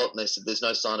right spot. And they said, there's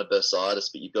no sign of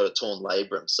bursitis, but you've got a torn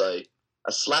labrum. So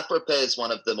a slap repair is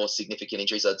one of the more significant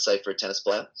injuries, I'd say, for a tennis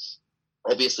player.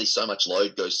 Obviously, so much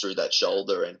load goes through that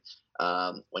shoulder.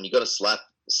 And when you've got a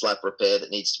slap repair that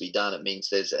needs to be done, it means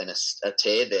there's a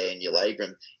tear there in your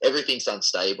labrum. Everything's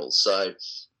unstable. So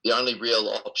the only real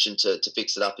option to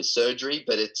fix it up is surgery,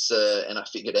 but it's and I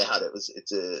figured out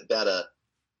it's about a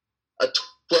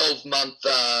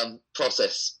 12-month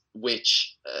process,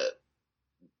 which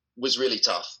was really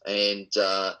tough. And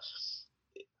I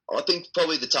think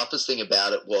probably the toughest thing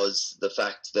about it was the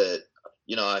fact that,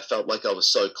 I felt like I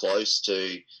was so close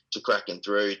to cracking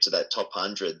through to that top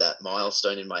 100, that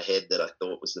milestone in my head that I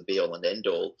thought was the be-all and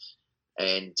end-all.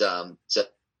 And to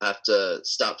have to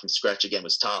start from scratch again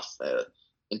was tough.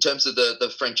 In terms of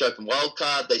the French Open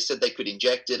wildcard, they said they could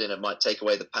inject it and it might take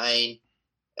away the pain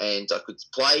and I could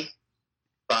play,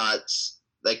 but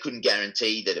they couldn't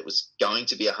guarantee that it was going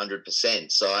to be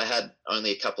 100%. So I had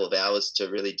only a couple of hours to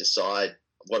really decide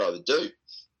what I would do.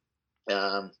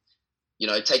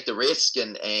 Take the risk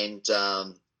and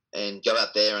go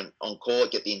out there and on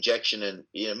court, get the injection, and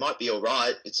it might be all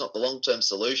right. It's not the long-term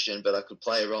solution, but I could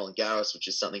play Roland Garros, which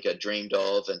is something I dreamed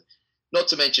of. And not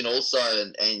to mention also,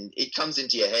 and it comes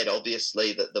into your head,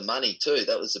 obviously, that the money too.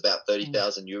 That was about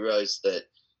 30,000 euros that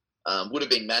would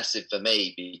have been massive for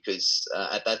me because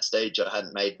at that stage I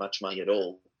hadn't made much money at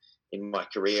all in my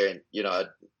career. And,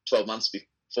 12 months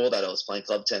before that I was playing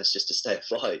club tennis just to stay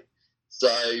afloat. So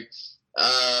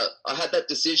I had that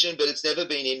decision, but it's never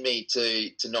been in me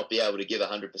to not be able to give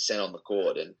 100% on the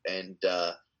court. And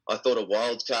I thought a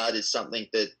wild card is something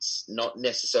that's not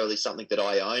necessarily something that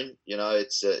I own.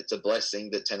 It's a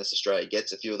blessing that Tennis Australia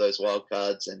gets a few of those wild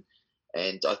cards. And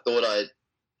I thought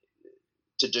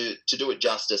to do it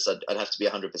justice, I'd have to be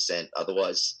 100%.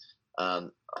 Otherwise,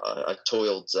 I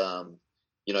toiled,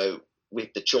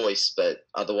 with the choice. But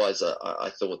otherwise,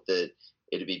 I thought that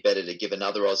it'd be better to give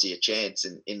another Aussie a chance.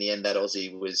 And in the end, that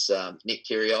Aussie was Nick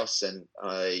Kyrgios, and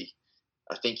I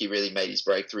think he really made his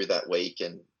breakthrough that week.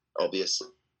 And obviously,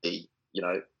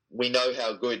 we know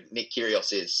how good Nick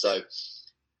Kyrgios is. So,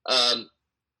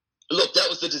 look, that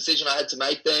was the decision I had to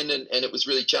make then, and it was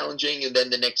really challenging. And then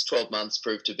the next 12 months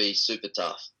proved to be super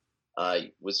tough.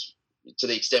 I was to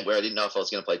the extent where I didn't know if I was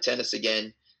going to play tennis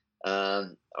again.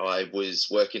 I was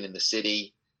working in the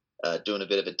city, doing a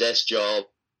bit of a desk job.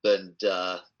 And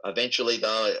eventually,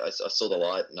 though, I saw the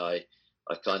light, and I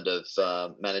kind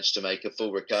of managed to make a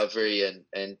full recovery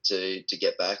and to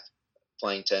get back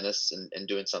playing tennis and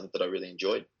doing something that I really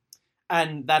enjoyed.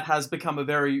 And that has become a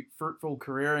very fruitful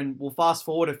career. And we'll fast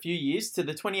forward a few years to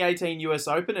the 2018 US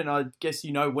Open, and I guess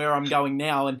you know where I'm going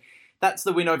now. And that's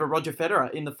the win over Roger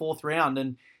Federer in the fourth round.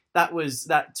 And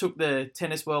that took the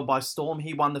tennis world by storm.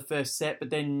 He won the first set, but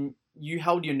then you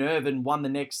held your nerve and won the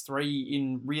next three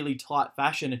in really tight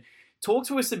fashion. Talk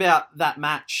to us about that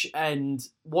match and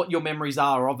what your memories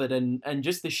are of it, and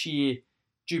just the sheer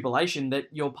jubilation that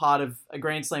you're part of a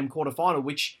Grand Slam quarterfinal,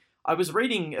 which I was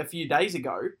reading a few days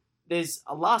ago. There's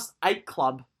a last 8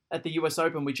 club at the US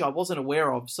Open, which I wasn't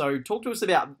aware of. So talk to us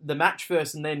about the match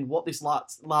first and then what this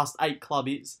last 8 club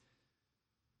is.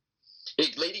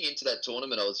 Leading into that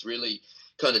tournament, I was really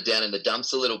kind of down in the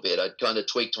dumps a little bit. I'd kind of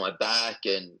tweaked my back,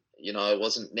 and I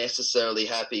wasn't necessarily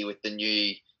happy with the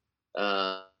new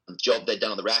job they'd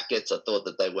done on the rackets. I thought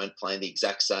that they weren't playing the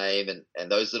exact same,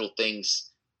 and those little things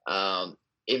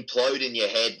implode in your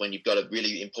head when you've got a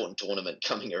really important tournament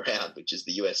coming around, which is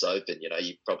the US Open.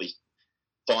 You probably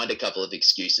find a couple of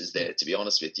excuses there, to be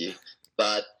honest with you.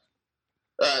 But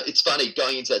it's funny,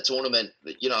 going into that tournament,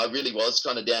 I really was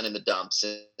kind of down in the dumps,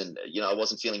 and I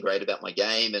wasn't feeling great about my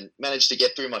game, and managed to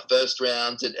get through my first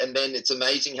round. And then it's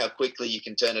amazing how quickly you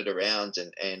can turn it around.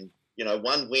 And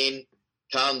one win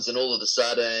comes, and all of a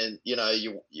sudden,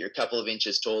 you're a couple of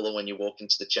inches taller when you walk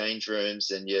into the change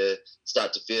rooms, and you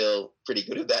start to feel pretty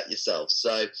good about yourself.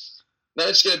 So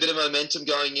managed to get a bit of momentum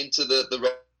going into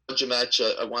the Roger match.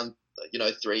 I won,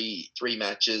 three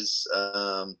matches.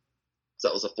 So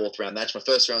that was a 4th round match. My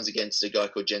first round was against a guy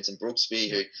called Jensen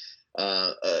Brooksby,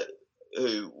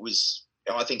 who was,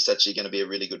 I think, is actually going to be a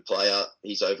really good player.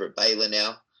 He's over at Baylor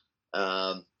now.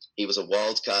 He was a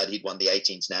wild card. He'd won the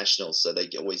 18s Nationals, so they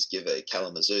always give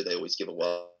Kalamazoo. They always give a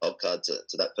wild card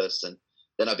to that person.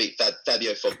 Then I beat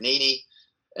Fabio Fognini.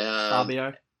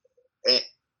 Fabio.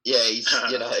 Yeah, he's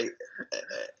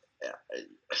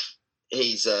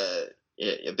he's a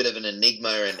bit of an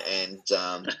enigma, and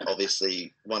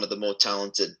obviously one of the more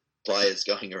talented players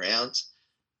going around.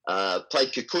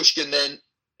 Played Kukushkin then,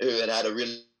 who had a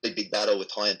really big battle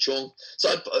with Hyan Chung. So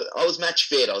I was match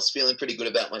fit. I was feeling pretty good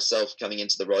about myself coming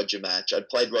into the Roger match. I'd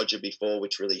played Roger before,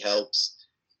 which really helps.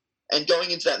 And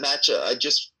going into that match, I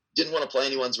just didn't want to play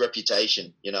anyone's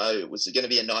reputation. It was going to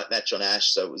be a night match on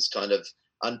Ash, so it was kind of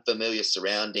unfamiliar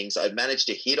surroundings. I'd managed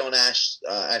to hit on Ash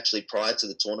actually prior to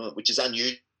the tournament, which is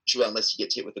unusual unless you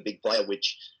get hit with a big player,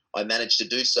 which I managed to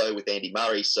do so with Andy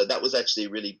Murray. So that was actually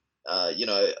really,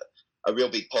 a real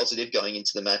big positive going into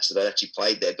the match that I actually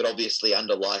played there. But obviously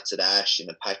under lights at Ash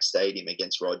in a packed stadium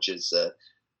against Rogers,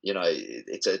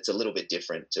 it's a little bit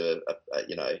different to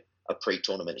a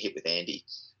pre-tournament hit with Andy.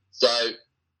 So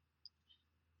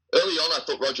early on, I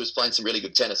thought Roger was playing some really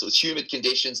good tennis. It was humid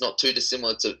conditions, not too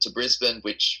dissimilar to Brisbane,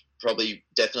 which probably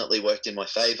definitely worked in my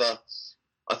favour.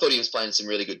 I thought he was playing some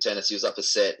really good tennis. He was up a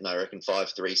set, and I reckon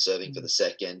 5-3 serving for the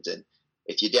second. And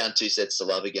if you're down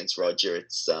 2-0 against Roger,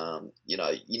 it's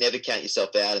you never count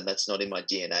yourself out, and that's not in my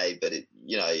DNA. But it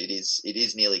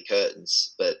is nearly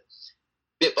curtains. But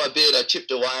bit by bit, I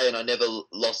chipped away, and I never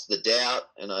lost the doubt,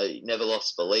 and I never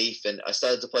lost belief, and I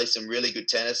started to play some really good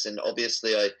tennis. And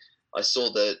obviously, I saw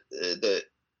that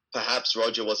perhaps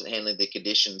Roger wasn't handling the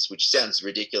conditions, which sounds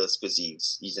ridiculous because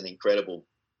he's an incredible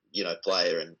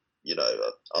player, and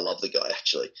I love the guy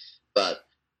actually, but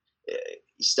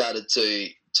he started to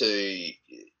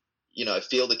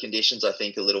feel the conditions, I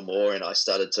think, a little more, and I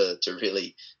started to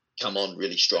really come on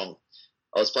really strong.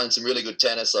 I was playing some really good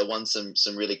tennis. I won some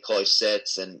really close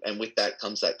sets, and with that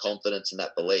comes that confidence and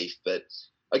that belief. But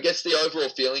I guess the overall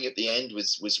feeling at the end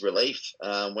was relief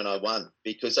when I won,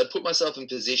 because I'd put myself in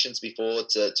positions before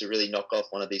to really knock off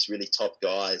one of these really top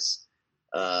guys.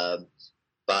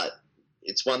 But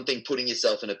it's one thing putting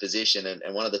yourself in a position,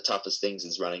 and one of the toughest things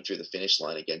is running through the finish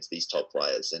line against these top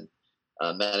players, and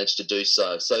managed to do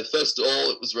so. So first of all,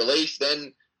 it was relief.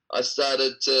 Then I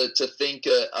started to think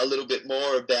a little bit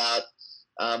more about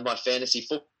my fantasy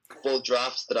football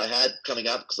drafts that I had coming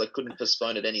up, because I couldn't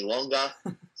postpone it any longer.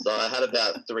 So I had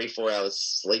about 3-4 hours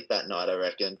sleep that night, I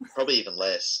reckon, probably even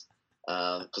less,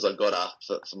 because I got up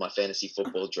for my fantasy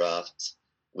football draft,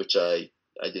 which I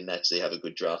didn't actually have a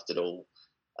good draft at all.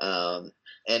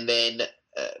 And then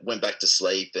went back to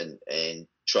sleep and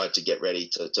tried to get ready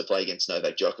to play against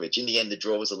Novak Djokovic. In the end, the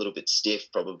draw was a little bit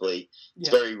stiff, probably. Yeah. It's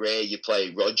very rare you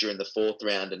play Roger in the 4th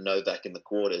round and Novak in the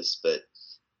quarters, but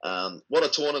what a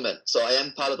tournament. So I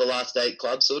am part of the last 8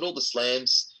 club. So at all the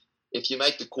slams, if you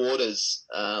make the quarters,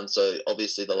 so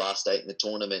obviously the last 8 in the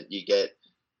tournament, you get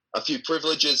a few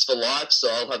privileges for life.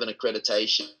 So I'll have an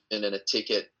accreditation and a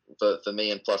ticket for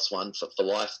me and +1 for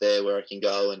life there, where I can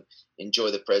go and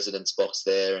enjoy the president's box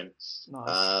there. And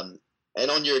nice. And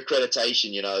on your accreditation,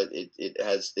 it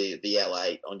has the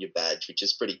L8 on your badge, which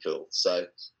is pretty cool. So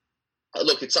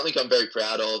look, it's something I'm very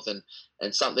proud of,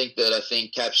 and something that I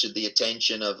think captured the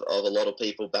attention of a lot of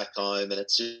people back home. And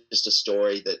it's just a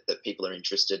story that people are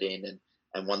interested in,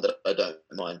 and one that I don't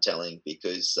mind telling,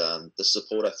 because the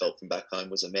support I felt from back home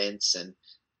was immense. And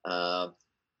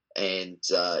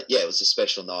it was a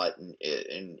special night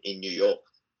in New York.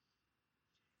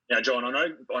 Now, John, I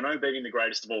know beating the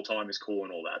greatest of all time is cool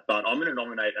and all that, but I'm going to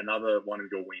nominate another one of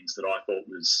your wins that I thought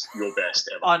was your best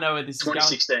ever. I know where this is going.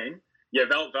 2016. Yeah,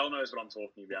 Val knows what I'm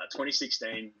talking about.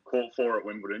 2016, court 4 at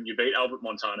Wimbledon. You beat Albert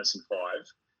Montanas in 5.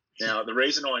 Now, the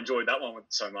reason I enjoyed that one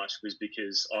so much was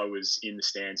because I was in the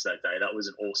stands that day. That was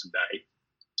an awesome day.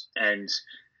 And,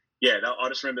 yeah, I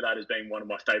just remember that as being one of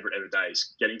my favourite ever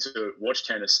days, getting to watch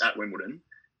tennis at Wimbledon.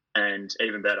 And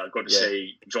even better, I got to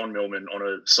see John Millman on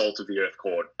a salt-of-the-earth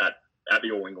court at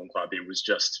the All England Club. It was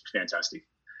just fantastic.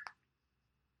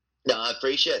 No, I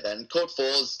appreciate that. And Court 4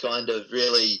 is kind of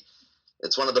really,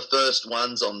 it's one of the first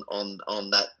ones on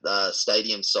that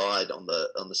stadium side, on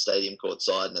the stadium court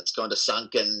side, and it's kind of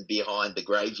sunken behind the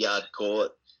graveyard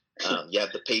court. You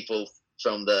have the people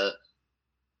from the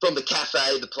from the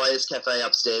cafe, the Players Cafe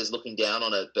upstairs, looking down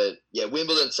on it. But yeah,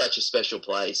 Wimbledon's such a special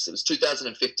place. It was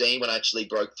 2015 when I actually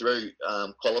broke through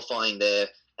qualifying there,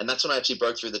 and that's when I actually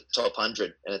broke through the top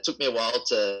 100. And it took me a while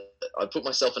I put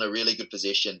myself in a really good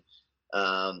position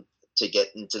to get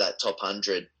into that top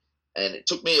 100. And it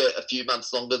took me a few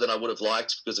months longer than I would have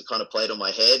liked because it kind of played on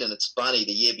my head. And it's funny,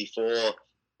 the year before,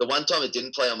 the one time it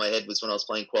didn't play on my head was when I was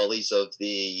playing qualies of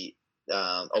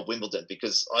Wimbledon,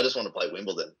 because I just want to play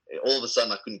Wimbledon. All of a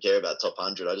sudden, I couldn't care about top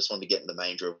 100. I just wanted to get in the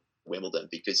main draw of Wimbledon,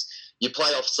 because you play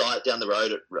off-site down the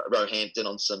road at Roehampton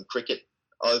on some cricket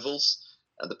ovals,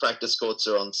 and the practice courts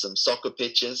are on some soccer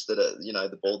pitches that are,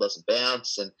 the ball doesn't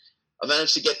bounce. And I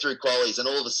managed to get through qualies, and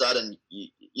all of a sudden,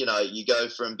 you go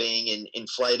from being in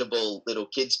inflatable little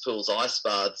kids' pools, ice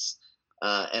baths,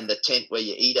 and the tent where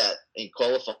you eat at in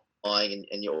qualifying,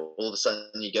 and all of a sudden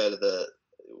you go to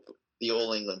the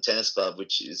All England Tennis Club,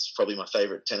 which is probably my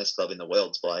favourite tennis club in the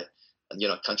world by,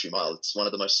 country mile. It's one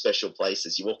of the most special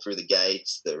places. You walk through the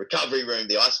gates, the recovery room,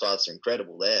 the ice baths are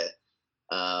incredible there.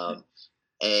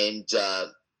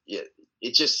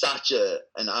 It's just such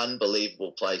an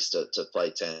unbelievable place to play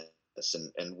tennis.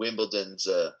 And Wimbledon's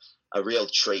a real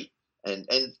treat, and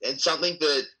something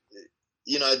that,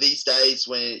 these days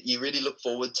when you really look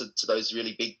forward to those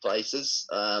really big places.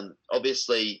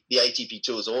 Obviously the ATP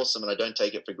Tour is awesome, and I don't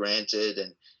take it for granted.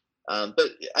 But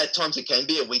at times it can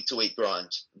be a week-to-week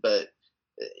grind. But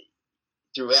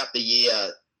throughout the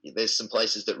year, there's some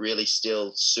places that really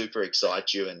still super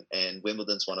excite you, and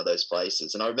Wimbledon's one of those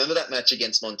places. And I remember that match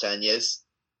against Montañez.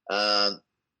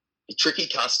 A tricky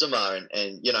customer,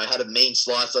 and had a mean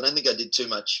slice. I don't think I did too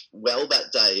much well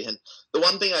that day. And the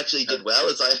one thing I actually did well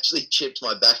is I actually chipped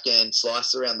my backhand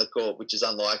slice around the court, which is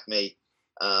unlike me,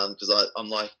 because I'm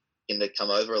liking to come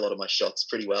over a lot of my shots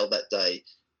pretty well that day.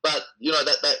 But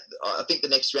that I think the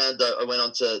next round I went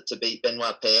on to beat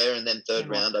Benoit Paire, and then third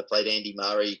round I played Andy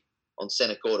Murray on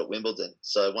centre court at Wimbledon.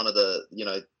 So one of the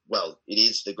it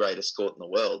is the greatest court in the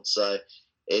world. So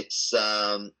it's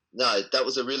that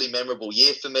was a really memorable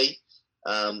year for me.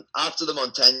 After the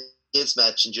Montañez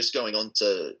match and just going on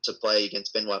to play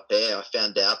against Benoit Paire, I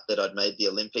found out that I'd made the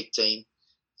Olympic team.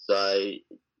 So,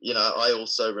 I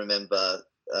also remember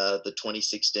the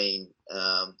 2016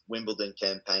 Wimbledon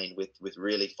campaign with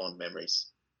really fond memories.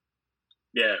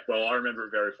 Yeah, well, I remember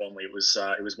it very fondly. It was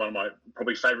one of my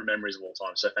probably favourite memories of all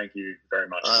time. So thank you very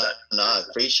much for that. No, I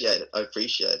appreciate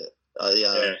it.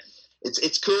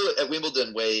 It's cool at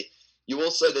Wimbledon where you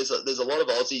also there's a lot of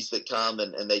Aussies that come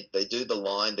and they do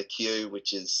the queue,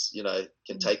 which is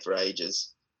can take for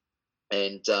ages,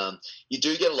 and you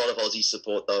do get a lot of Aussie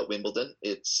support though at Wimbledon.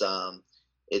 It's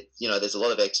there's a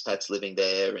lot of expats living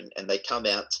there, and they come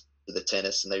out to the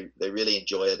tennis and they really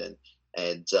enjoy it,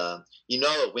 and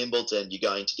at Wimbledon you're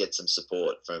going to get some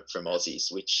support from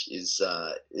Aussies, which is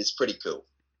pretty cool.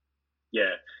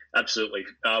 Yeah, absolutely.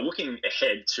 Looking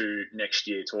ahead to next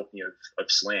year, talking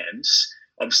of slams.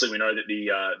 Obviously, we know that the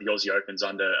Aussie Open's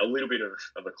under a little bit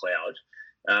of a cloud.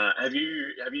 Have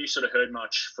you sort of heard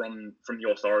much from the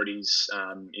authorities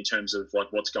in terms of like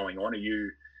what's going on? Are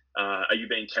you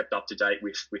being kept up to date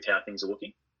with how things are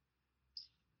looking?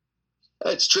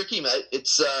 It's tricky, mate.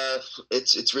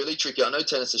 It's really tricky. I know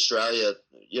Tennis Australia,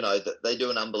 they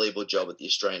do an unbelievable job at the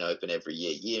Australian Open every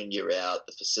year in, year out.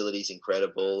 The facility's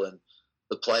incredible, and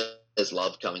the players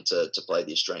love coming to play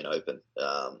the Australian Open.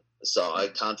 So I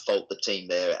can't fault the team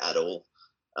there at all.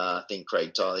 I think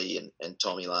Craig Tiley and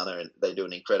Tommy Lana, and they do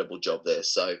an incredible job there.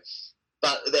 So,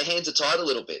 but their hands are tied a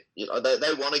little bit.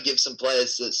 They want to give some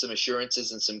players some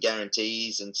assurances and some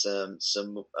guarantees and some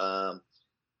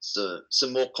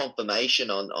more confirmation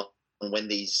on when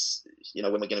these,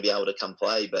 when we're going to be able to come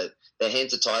play. But their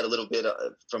hands are tied a little bit,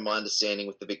 from my understanding,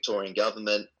 with the Victorian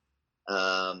government.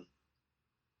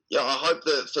 I hope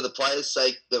that for the players'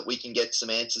 sake that we can get some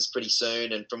answers pretty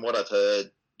soon. And from what I've heard,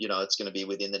 it's going to be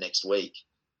within the next week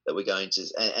that we're going to,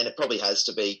 and it probably has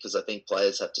to be, because I think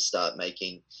players have to start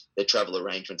making their travel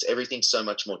arrangements. Everything's so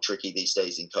much more tricky these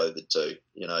days in COVID too.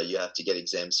 You have to get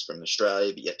exempts from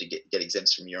Australia, but you have to get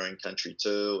exempts from your own country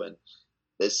too. And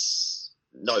there's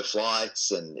no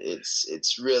flights, and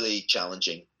it's really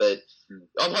challenging. But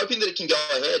I'm hoping that it can go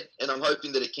ahead, and I'm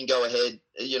hoping that it can go ahead,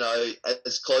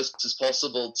 as close as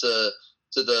possible to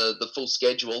the full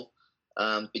schedule,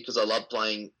 because I love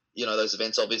playing, those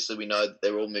events. Obviously, we know that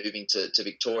they're all moving to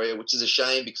Victoria, which is a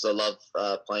shame because I love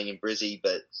playing in Brizzy,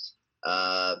 but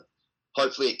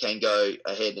hopefully it can go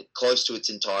ahead close to its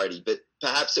entirety. But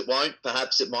perhaps it won't.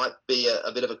 Perhaps it might be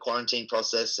a bit of a quarantine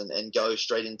process and go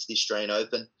straight into the Australian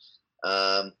Open.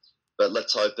 But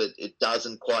let's hope it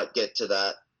doesn't quite get to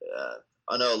that.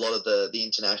 I know a lot of the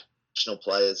international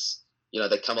players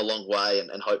they come a long way,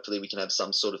 and hopefully we can have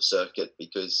some sort of circuit,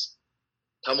 because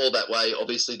come all that way,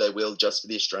 obviously they will just for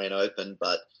the Australian Open,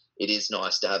 but it is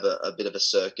nice to have a bit of a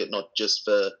circuit, not just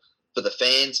for the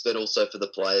fans, but also for the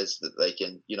players, that they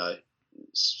can,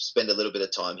 spend a little bit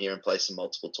of time here and play some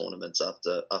multiple tournaments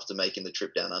after making the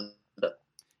trip down under.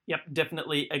 Yep,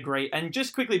 definitely agree. And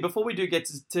just quickly, before we do get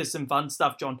to some fun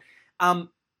stuff, John,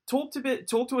 talk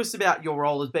to us about your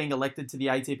role as being elected to the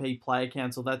ATP Player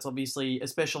Council. That's obviously a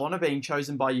special honour, being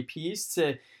chosen by your peers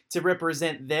to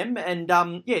represent them. And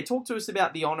talk to us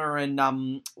about the honour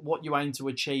and what you aim to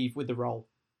achieve with the role.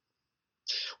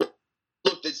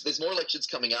 Look, there's more elections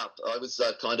coming up. I was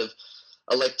kind of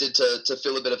elected to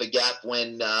fill a bit of a gap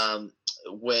when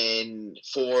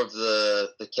four of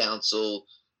the council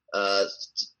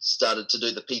started to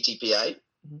do the PTPA.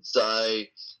 Mm-hmm. So,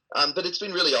 but it's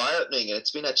been really eye-opening, and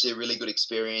it's been actually a really good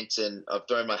experience, and I've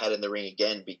thrown my hat in the ring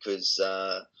again, because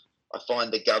I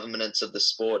find the governance of the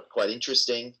sport quite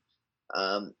interesting.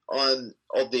 I'm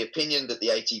of the opinion that the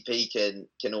ATP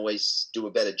can always do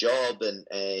a better job,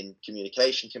 and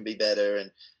communication can be better,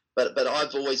 but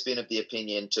I've always been of the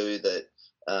opinion too that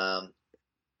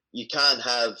you can't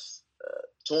have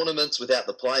tournaments without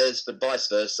the players, but vice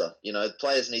versa. The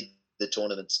players need the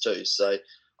tournaments too. So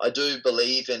I do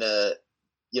believe in a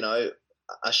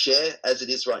share as it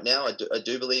is right now. I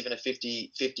do believe in a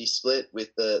 50-50 split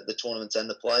with the tournaments and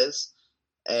the players.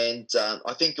 And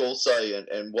I think also,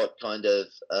 and what kind of,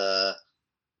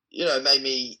 made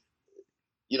me,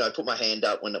 put my hand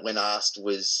up when asked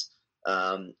was,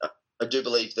 I do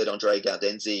believe that Andre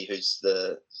Gaudenzi, who's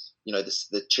the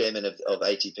chairman of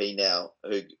ATP now,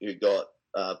 who got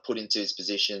put into his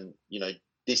position,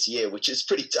 this year, which is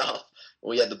pretty tough.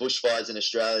 We had the bushfires in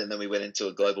Australia, and then we went into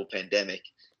a global pandemic.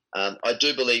 I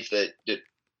do believe that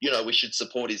we should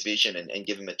support his vision and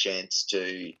give him a chance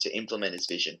to implement his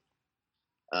vision,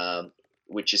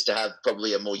 which is to have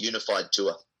probably a more unified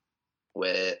tour,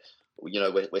 where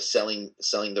we're selling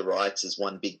the rights as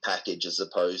one big package, as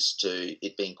opposed to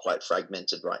it being quite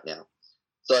fragmented right now.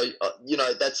 So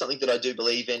that's something that I do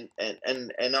believe in,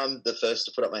 and I'm the first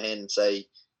to put up my hand and say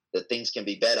that things can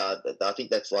be better. I think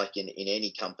that's like in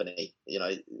any company.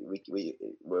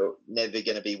 We're never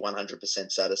going to be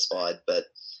 100% satisfied, but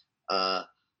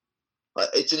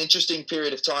it's an interesting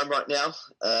period of time right now,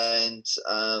 and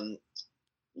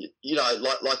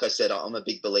like I said, I'm a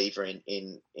big believer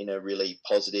in a really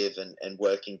positive and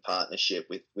working partnership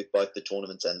with both the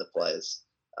tournaments and the players.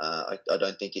 I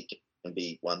don't think it can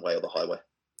be one way or the highway.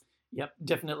 Yep,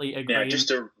 definitely agree. Now, just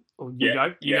to you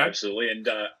go. Absolutely, and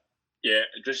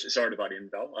just sorry to butt in,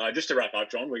 Val. Just to wrap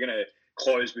up, John, we're going to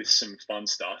close with some fun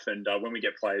stuff, and when we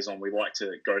get players on, we like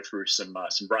to go through some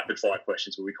rapid fire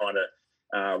questions where we kind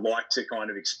of like to kind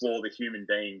of explore the human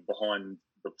being behind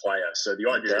the player. So the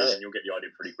idea is, and you'll get the idea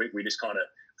pretty quick, we just kind of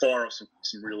fire off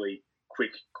some really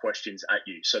quick questions at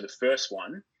you. So the first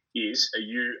one is: are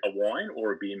you a wine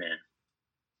or a beer man?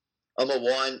 I'm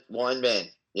a wine man.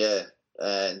 Yeah,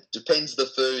 and depends the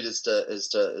food as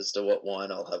to what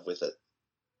wine I'll have with it.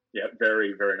 Yeah,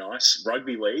 very, very nice.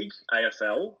 Rugby league,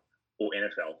 AFL, or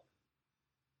NFL?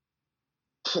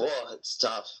 Oh, it's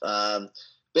tough.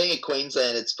 Being a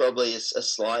Queensland, it's probably a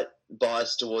slight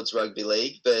bias towards rugby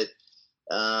league, but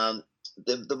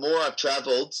the more I've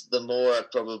travelled, the more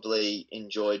I've probably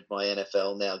enjoyed my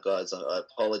NFL now, guys. I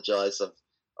apologise.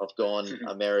 I've gone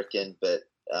American, but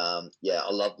I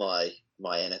love my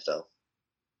NFL.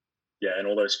 Yeah, and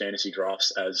all those fantasy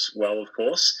drafts as well, of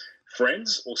course.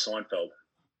 Friends or Seinfeld?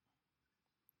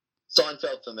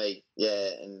 Seinfeld for me, yeah.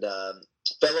 And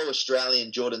fellow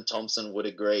Australian Jordan Thompson would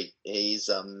agree. He's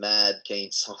a mad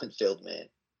keen Seinfeld man.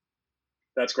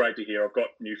 That's great to hear. I've got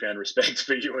newfound respect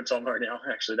for you and Tomo now.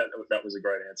 Actually, that was a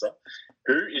great answer.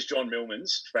 Who is John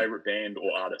Millman's favourite band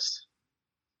or artist?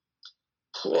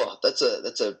 Oh, that's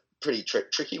a pretty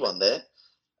tricky one there.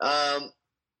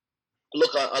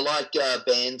 Look, I like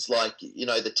bands like,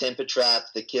 the Temper Trap,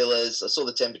 the Killers. I saw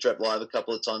the Temper Trap live a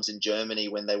couple of times in Germany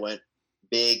when they weren't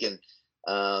big, and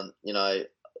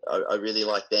I really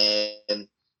like them.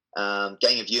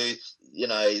 Gang of Youth,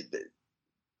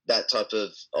 that type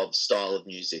of style of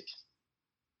music.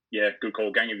 Yeah, good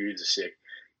call. Gang of Youth is sick.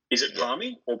 Is it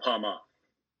Palmy or Parma?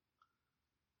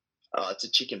 Oh, it's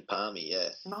a chicken palmy, yeah.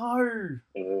 No.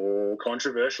 Oh,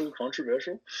 controversial.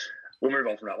 We'll move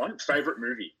on from that one. Favourite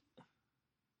movie?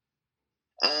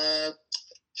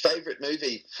 Favourite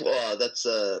movie? Oh, that's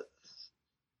it'd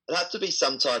have to be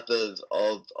some type of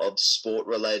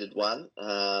sport-related one.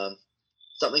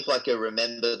 Something like a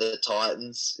Remember the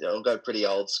Titans. I'll go pretty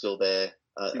old school there.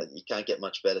 You can't get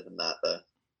much better than that, though.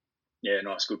 Yeah,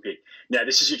 nice, good pick. Now,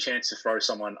 this is your chance to throw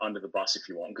someone under the bus if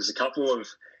you want, because a couple of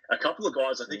A couple of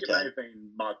guys, I think it Okay. may have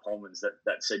been Mark Polmans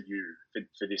that said you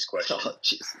for this question. Oh,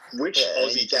 jeez. Which Yeah,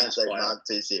 Aussie you can't tennis take player? Mark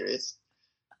too serious.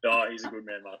 Oh, he's a good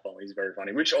man, Mark Polmans. He's very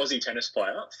funny. Which Aussie tennis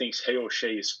player thinks he or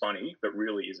she is funny but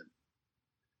really isn't?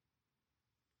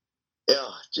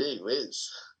 Oh, gee whiz.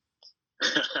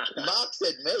 Mark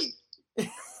said me.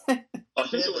 I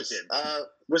think it was him.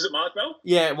 Was it Mark Bell?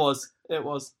 Yeah, it was. It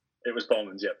was. It was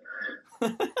Polmans, yep.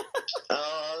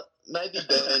 Maybe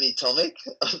Bernie Tomic.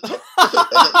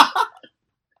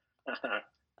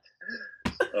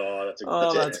 Oh, that's a good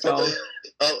Oh, that's gold.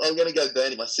 I'm going to go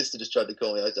Bernie. My sister just tried to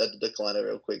call me. I had to decline her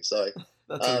real quick. Sorry.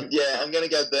 Yeah, I'm going to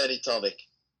go Bernie Tomic.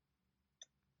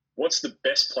 What's the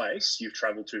best place you've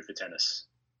travelled to for tennis?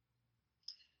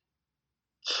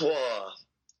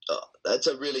 That's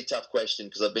a really tough question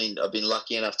because I've been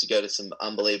lucky enough to go to some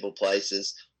unbelievable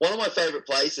places. One of my favourite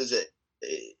places,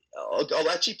 I'll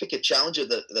actually pick a challenger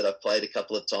that I've played a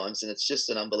couple of times, and it's just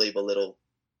an unbelievable little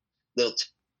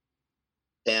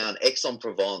town,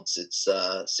 Aix-en-Provence. It's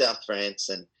South France,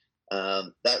 and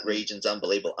that region's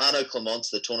unbelievable. Arnaud Clément's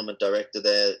the tournament director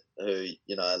there, who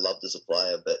I loved as a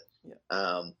player, but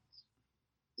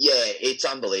it's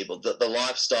unbelievable. The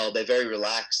lifestyle, they're very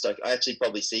relaxed. I actually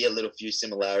probably see a few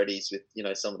similarities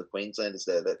with some of the Queenslanders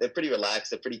there. They're pretty relaxed.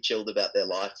 They're pretty chilled about their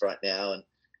life right now, and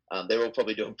they're all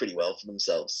probably doing pretty well for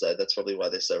themselves. So that's probably why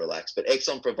they're so relaxed. But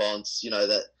Aix-en-Provence,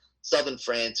 that southern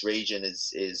France region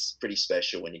is pretty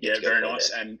special when you get to go very there.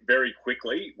 nice. And very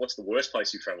quickly, what's the worst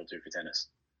place you've travelled to for tennis?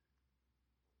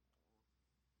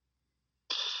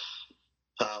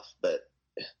 Tough, but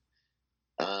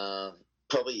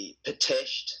probably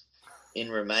Pitești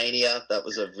in Romania. That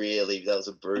was a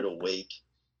brutal week.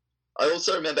 I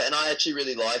also remember, and I actually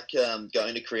really like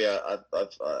going to Korea.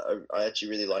 I actually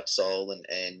really like Seoul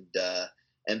and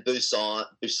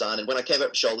Busan. And when I came back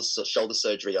from shoulder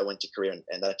surgery, I went to Korea,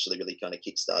 and that actually really kind of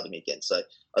kick-started me again. So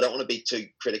I don't want to be too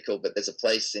critical, but there's a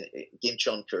place in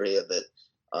Gimcheon, Korea that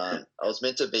I was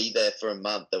meant to be there for a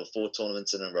month. There were 4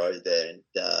 tournaments in a row there, and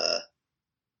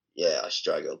I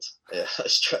struggled. I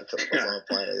was on a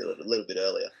plane a little bit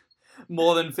earlier.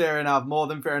 More than fair enough.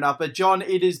 But John,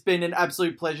 it has been an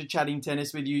absolute pleasure chatting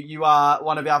tennis with you. You are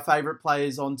one of our favourite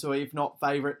players on tour, if not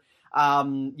favourite.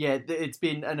 It's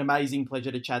been an amazing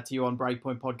pleasure to chat to you on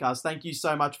Breakpoint Podcast. Thank you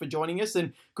so much for joining us,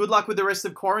 and good luck with the rest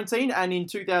of quarantine and in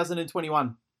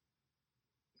 2021.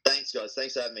 Thanks, guys.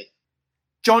 Thanks for having me.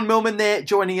 John Millman there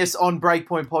joining us on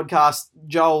Breakpoint Podcast.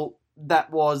 Joel, that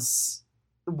was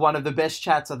one of the best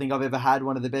chats I think I've ever had,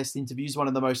 one of the best interviews, one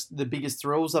of the biggest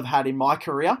thrills I've had in my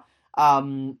career,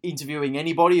 interviewing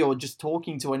anybody or just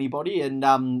talking to anybody. And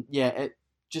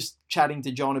just chatting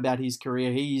to John about his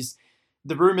career.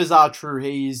 The rumours are true.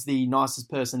 He's the nicest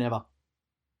person ever.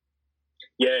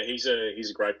 Yeah, he's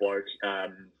a great bloke.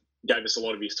 Gave us a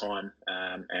lot of his time,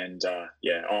 I'm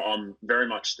very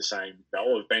much the same.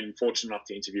 I've been fortunate enough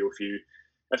to interview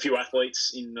a few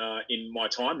athletes in my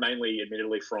time, mainly,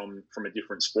 admittedly, from a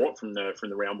different sport, from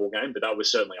the round ball game, but that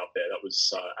was certainly up there. That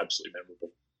was absolutely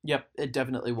memorable. Yep, it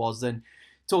definitely was. And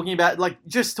talking about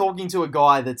talking to a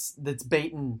guy that's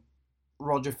beaten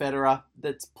Roger Federer,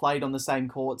 that's played on the same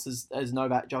courts as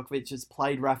Novak Djokovic, has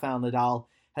played Rafael Nadal,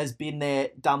 has been there,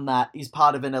 done that, is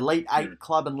part of an Elite 8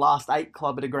 club and last 8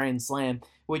 club at a Grand Slam,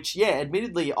 which,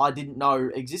 admittedly, I didn't know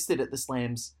existed at the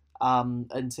Slams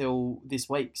until this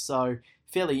week. So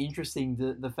fairly interesting,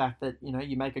 the fact that,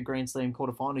 you make a Grand Slam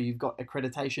quarterfinal, you've got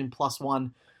accreditation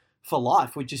 +1 for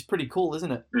life, which is pretty cool,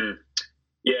 isn't it? Mm.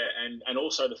 Yeah, and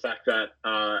also the fact that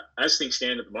as things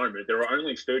stand at the moment, there are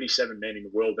only 37 men in the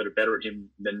world that are better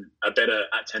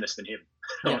at tennis than him.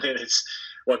 Yeah. I mean, it's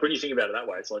like, when you think about it that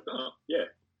way, it's like, oh yeah,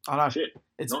 I know. Shit,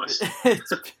 it's nice.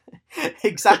 It's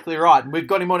exactly right. And we've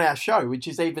got him on our show, which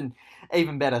is even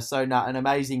better. So an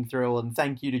amazing thrill, and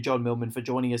thank you to John Millman for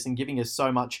joining us and giving us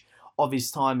so much of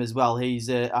his time as well. He's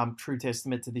a true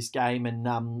testament to this game, and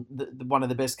one of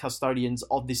the best custodians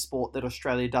of this sport that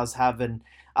Australia does have. And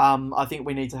I think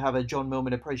we need to have a John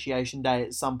Millman Appreciation Day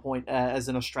at some point as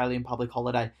an Australian public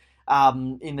holiday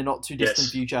in the not too distant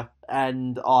future.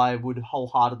 And I would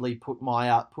wholeheartedly put my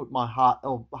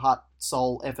heart,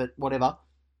 soul, effort, whatever,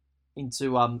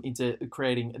 into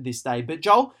creating this day. But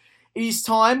Joel, it is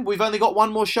time. We've only got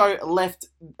one more show left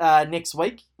next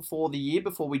week for the year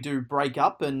before we do break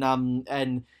up, and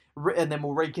then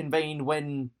we'll reconvene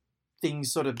when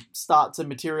things sort of start to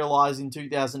materialise in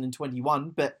 2021.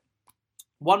 But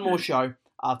one more show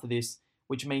after this,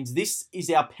 which means this is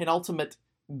our penultimate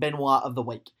Benoit of the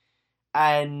week,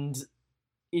 and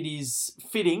it is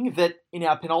fitting that in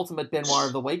our penultimate Benoit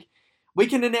of the week, we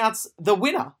can announce the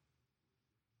winner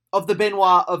of the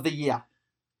Benoit of the year.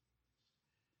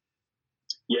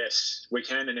 Yes, we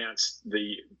can announce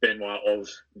the Benoit of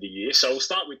the year. So we'll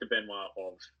start with the Benoit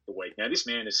of the week. Now, this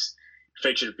man has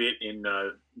featured a bit in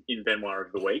Benoit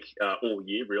of the week all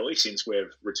year, really, since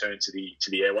we've returned to the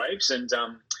airwaves. And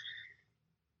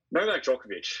Novak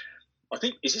Djokovic, I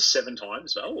think, is this 7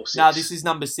 times, Val, or 6? No, this is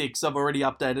number 6. I've already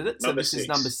updated it, so this is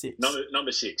number 6.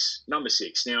 Number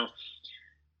six. Now,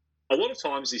 a lot of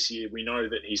times this year, we know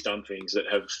that he's done things that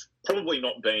have probably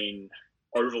not been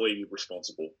overly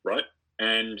responsible, right?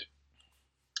 And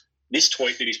this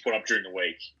tweet that he's put up during the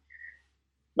week,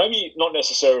 maybe not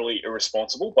necessarily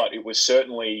irresponsible, but it was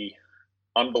certainly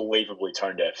unbelievably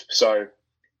tone deaf. So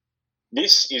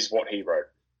this is what he wrote.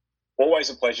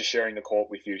 Always a pleasure sharing the court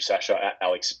with you, Sasha, at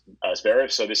Alex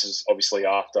Zverev. So this is obviously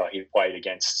after he played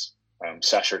against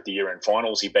Sasha at the year-end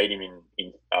finals. He beat him in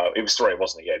it was 3,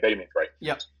 wasn't it? Yeah, beat him in 3.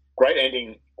 Yep. Great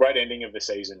ending of the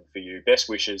season for you. Best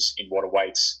wishes in what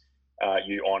awaits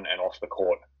you on and off the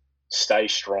court. Stay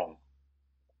strong.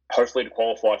 Hopefully to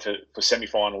qualify for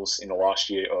semi-finals in the last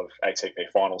year of ATP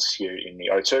finals here in the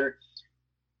O2.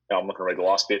 No, I'm not going to read the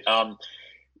last bit.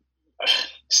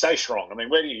 Stay strong. I mean,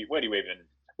 where do you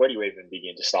even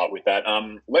begin to start with that?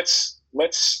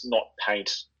 Let's not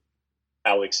paint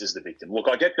Alex as the victim. Look,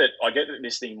 I get that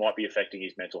this thing might be affecting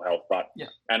his mental health, but yeah.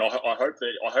 And I hope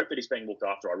that he's being looked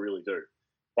after. I really do.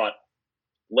 But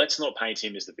let's not paint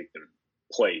him as the victim,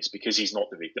 please, because he's not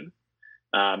the victim.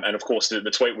 And of course, the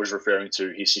tweet was referring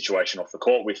to his situation off the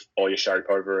court with Olya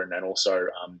Sharipova, and also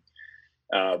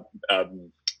I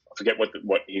forget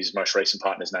what his most recent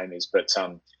partner's name is, but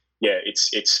yeah,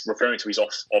 it's referring to his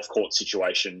off court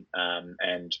situation,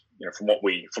 and you know, from what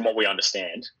we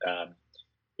understand,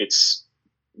 it's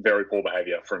very poor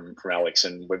behaviour from Alex,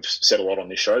 and we've said a lot on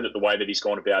this show that the way that he's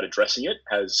gone about addressing it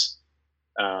has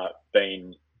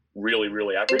been really,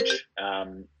 really average.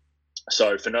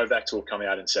 So for Novak to have come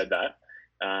out and said that,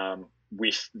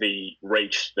 with the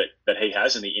reach that he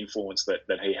has and the influence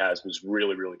that he has, was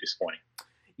really, really disappointing.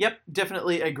 Yep,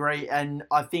 definitely agree. And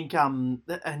I think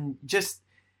and just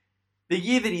the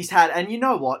year that he's had, and you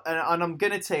know what, and I'm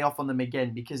going to tee off on them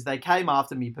again because they came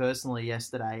after me personally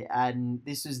yesterday, and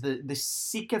this is the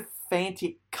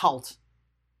sycophantic cult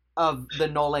of the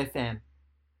Nole FM.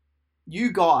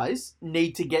 You guys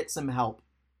need to get some help,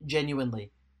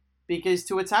 genuinely. Because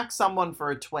to attack someone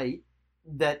for a tweet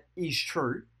that is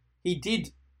true, he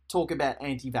did talk about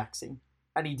anti-vaxxing,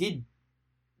 and he did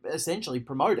essentially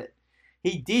promote it.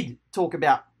 He did talk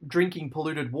about drinking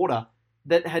polluted water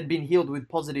that had been healed with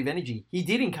positive energy. He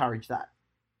did encourage that.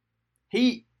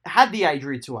 He had the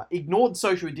Adria Tour, ignored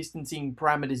social distancing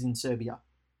parameters in Serbia.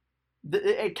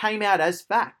 It came out as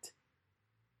fact.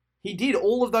 He did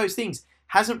all of those things,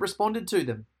 hasn't responded to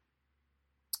them.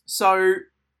 So,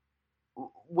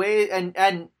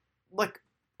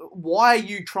 why are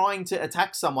you trying to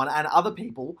attack someone and other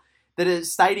people that are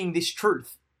stating this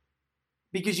truth?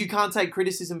 Because you can't take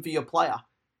criticism for your player.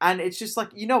 And it's just like,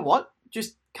 you know what?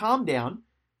 Just calm down.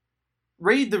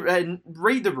 Read the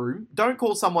room. Don't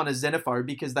call someone a xenophobe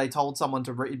because they told someone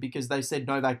to read, because they said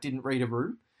Novak didn't read a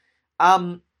room.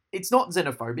 It's not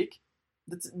xenophobic.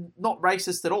 It's not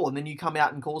racist at all. And then you come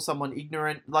out and call someone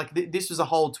ignorant. Like this was a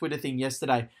whole Twitter thing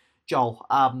yesterday, Joel,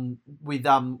 with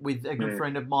a good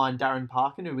friend of mine, Darren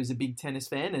Parkin, who was a big tennis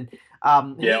fan, and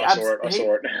I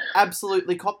saw it.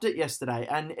 Absolutely copped it yesterday,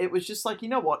 and it was just like, you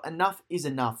know what? Enough is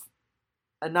enough.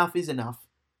 Enough is enough.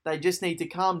 They just need to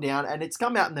calm down, and it's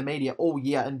come out in the media all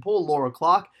year. And poor Laura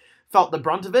Clark felt the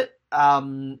brunt of it,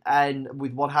 and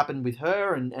with what happened with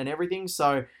her and everything.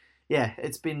 So yeah,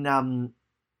 it's been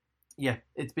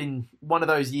one of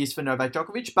those years for Novak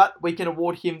Djokovic, but we can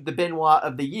award him the Benoit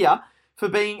of the year for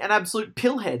being an absolute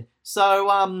pillhead. So,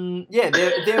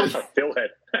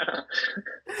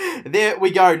 there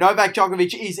we go. Novak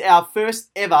Djokovic is our first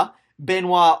ever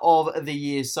Benoit of the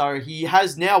year. So he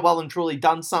has now well and truly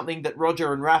done something that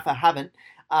Roger and Rafa haven't.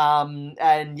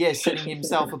 Setting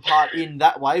himself apart in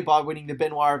that way by winning the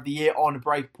Benoit of the year on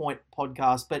Breakpoint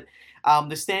podcast. But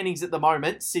the standings at the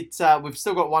moment sit. We've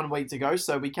still got 1 week to go,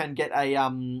 so we can get a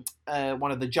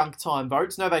one of the junk time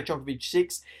votes. Novak Djokovic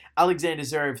 6, Alexander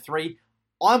Zverev 3.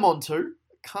 I'm on 2.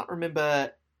 Can't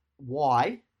remember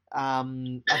why. I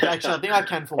think I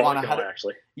can for one.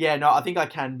 Actually. Yeah, no, I think I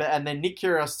can. And then Nick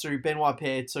Kyrgios 2, Benoit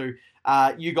Paire 2.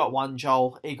 You got 1,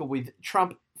 Joel, equal with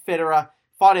Trump, Federer,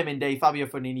 Fido MND, Fabio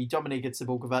Fognini, Dominika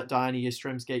Cibulkova, Diana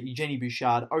Yastremska, Eugenie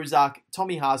Bouchard, Ozark,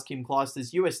 Tommy Haas, Kim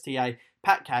Kleisters, USTA,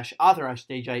 Pat Cash, Arthur Ashe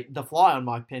DJ, The Fly on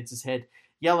Mike Pence's head,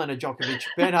 Jelena Djokovic,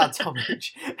 Bernard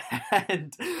Tomic,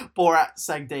 and Borat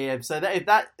Sagdiyev. So if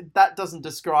that doesn't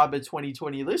describe a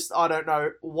 2020 list, I don't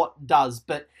know what does.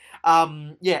 But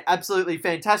yeah, absolutely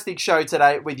fantastic show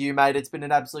today with you, mate. It's been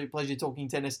an absolute pleasure talking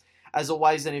tennis as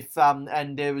always. And if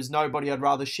and there was nobody I'd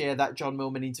rather share that John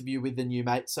Millman interview with than you,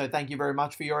 mate. So thank you very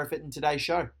much for your effort in today's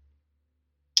show.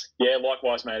 Yeah,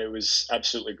 likewise, mate. It was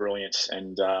absolutely brilliant,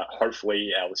 and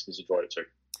hopefully our listeners enjoyed it too.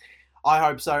 I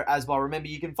hope so as well. Remember,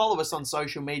 you can follow us on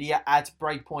social media at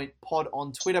Breakpoint Pod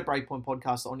on Twitter, Breakpoint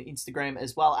Podcast on Instagram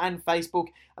as well, and Facebook.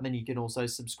 And then you can also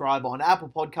subscribe on Apple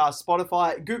Podcasts,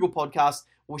 Spotify, Google Podcasts,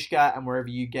 Whooshkaa, and wherever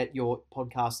you get your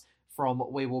podcasts from,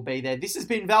 we will be there. This has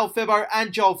been Val Febo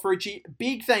and Joel Frucci.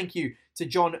 Big thank you to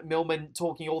John Millman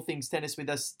talking all things tennis with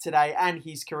us today and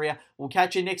his career. We'll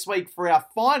catch you next week for our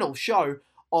final show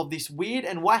of this weird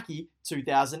and wacky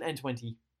 2020.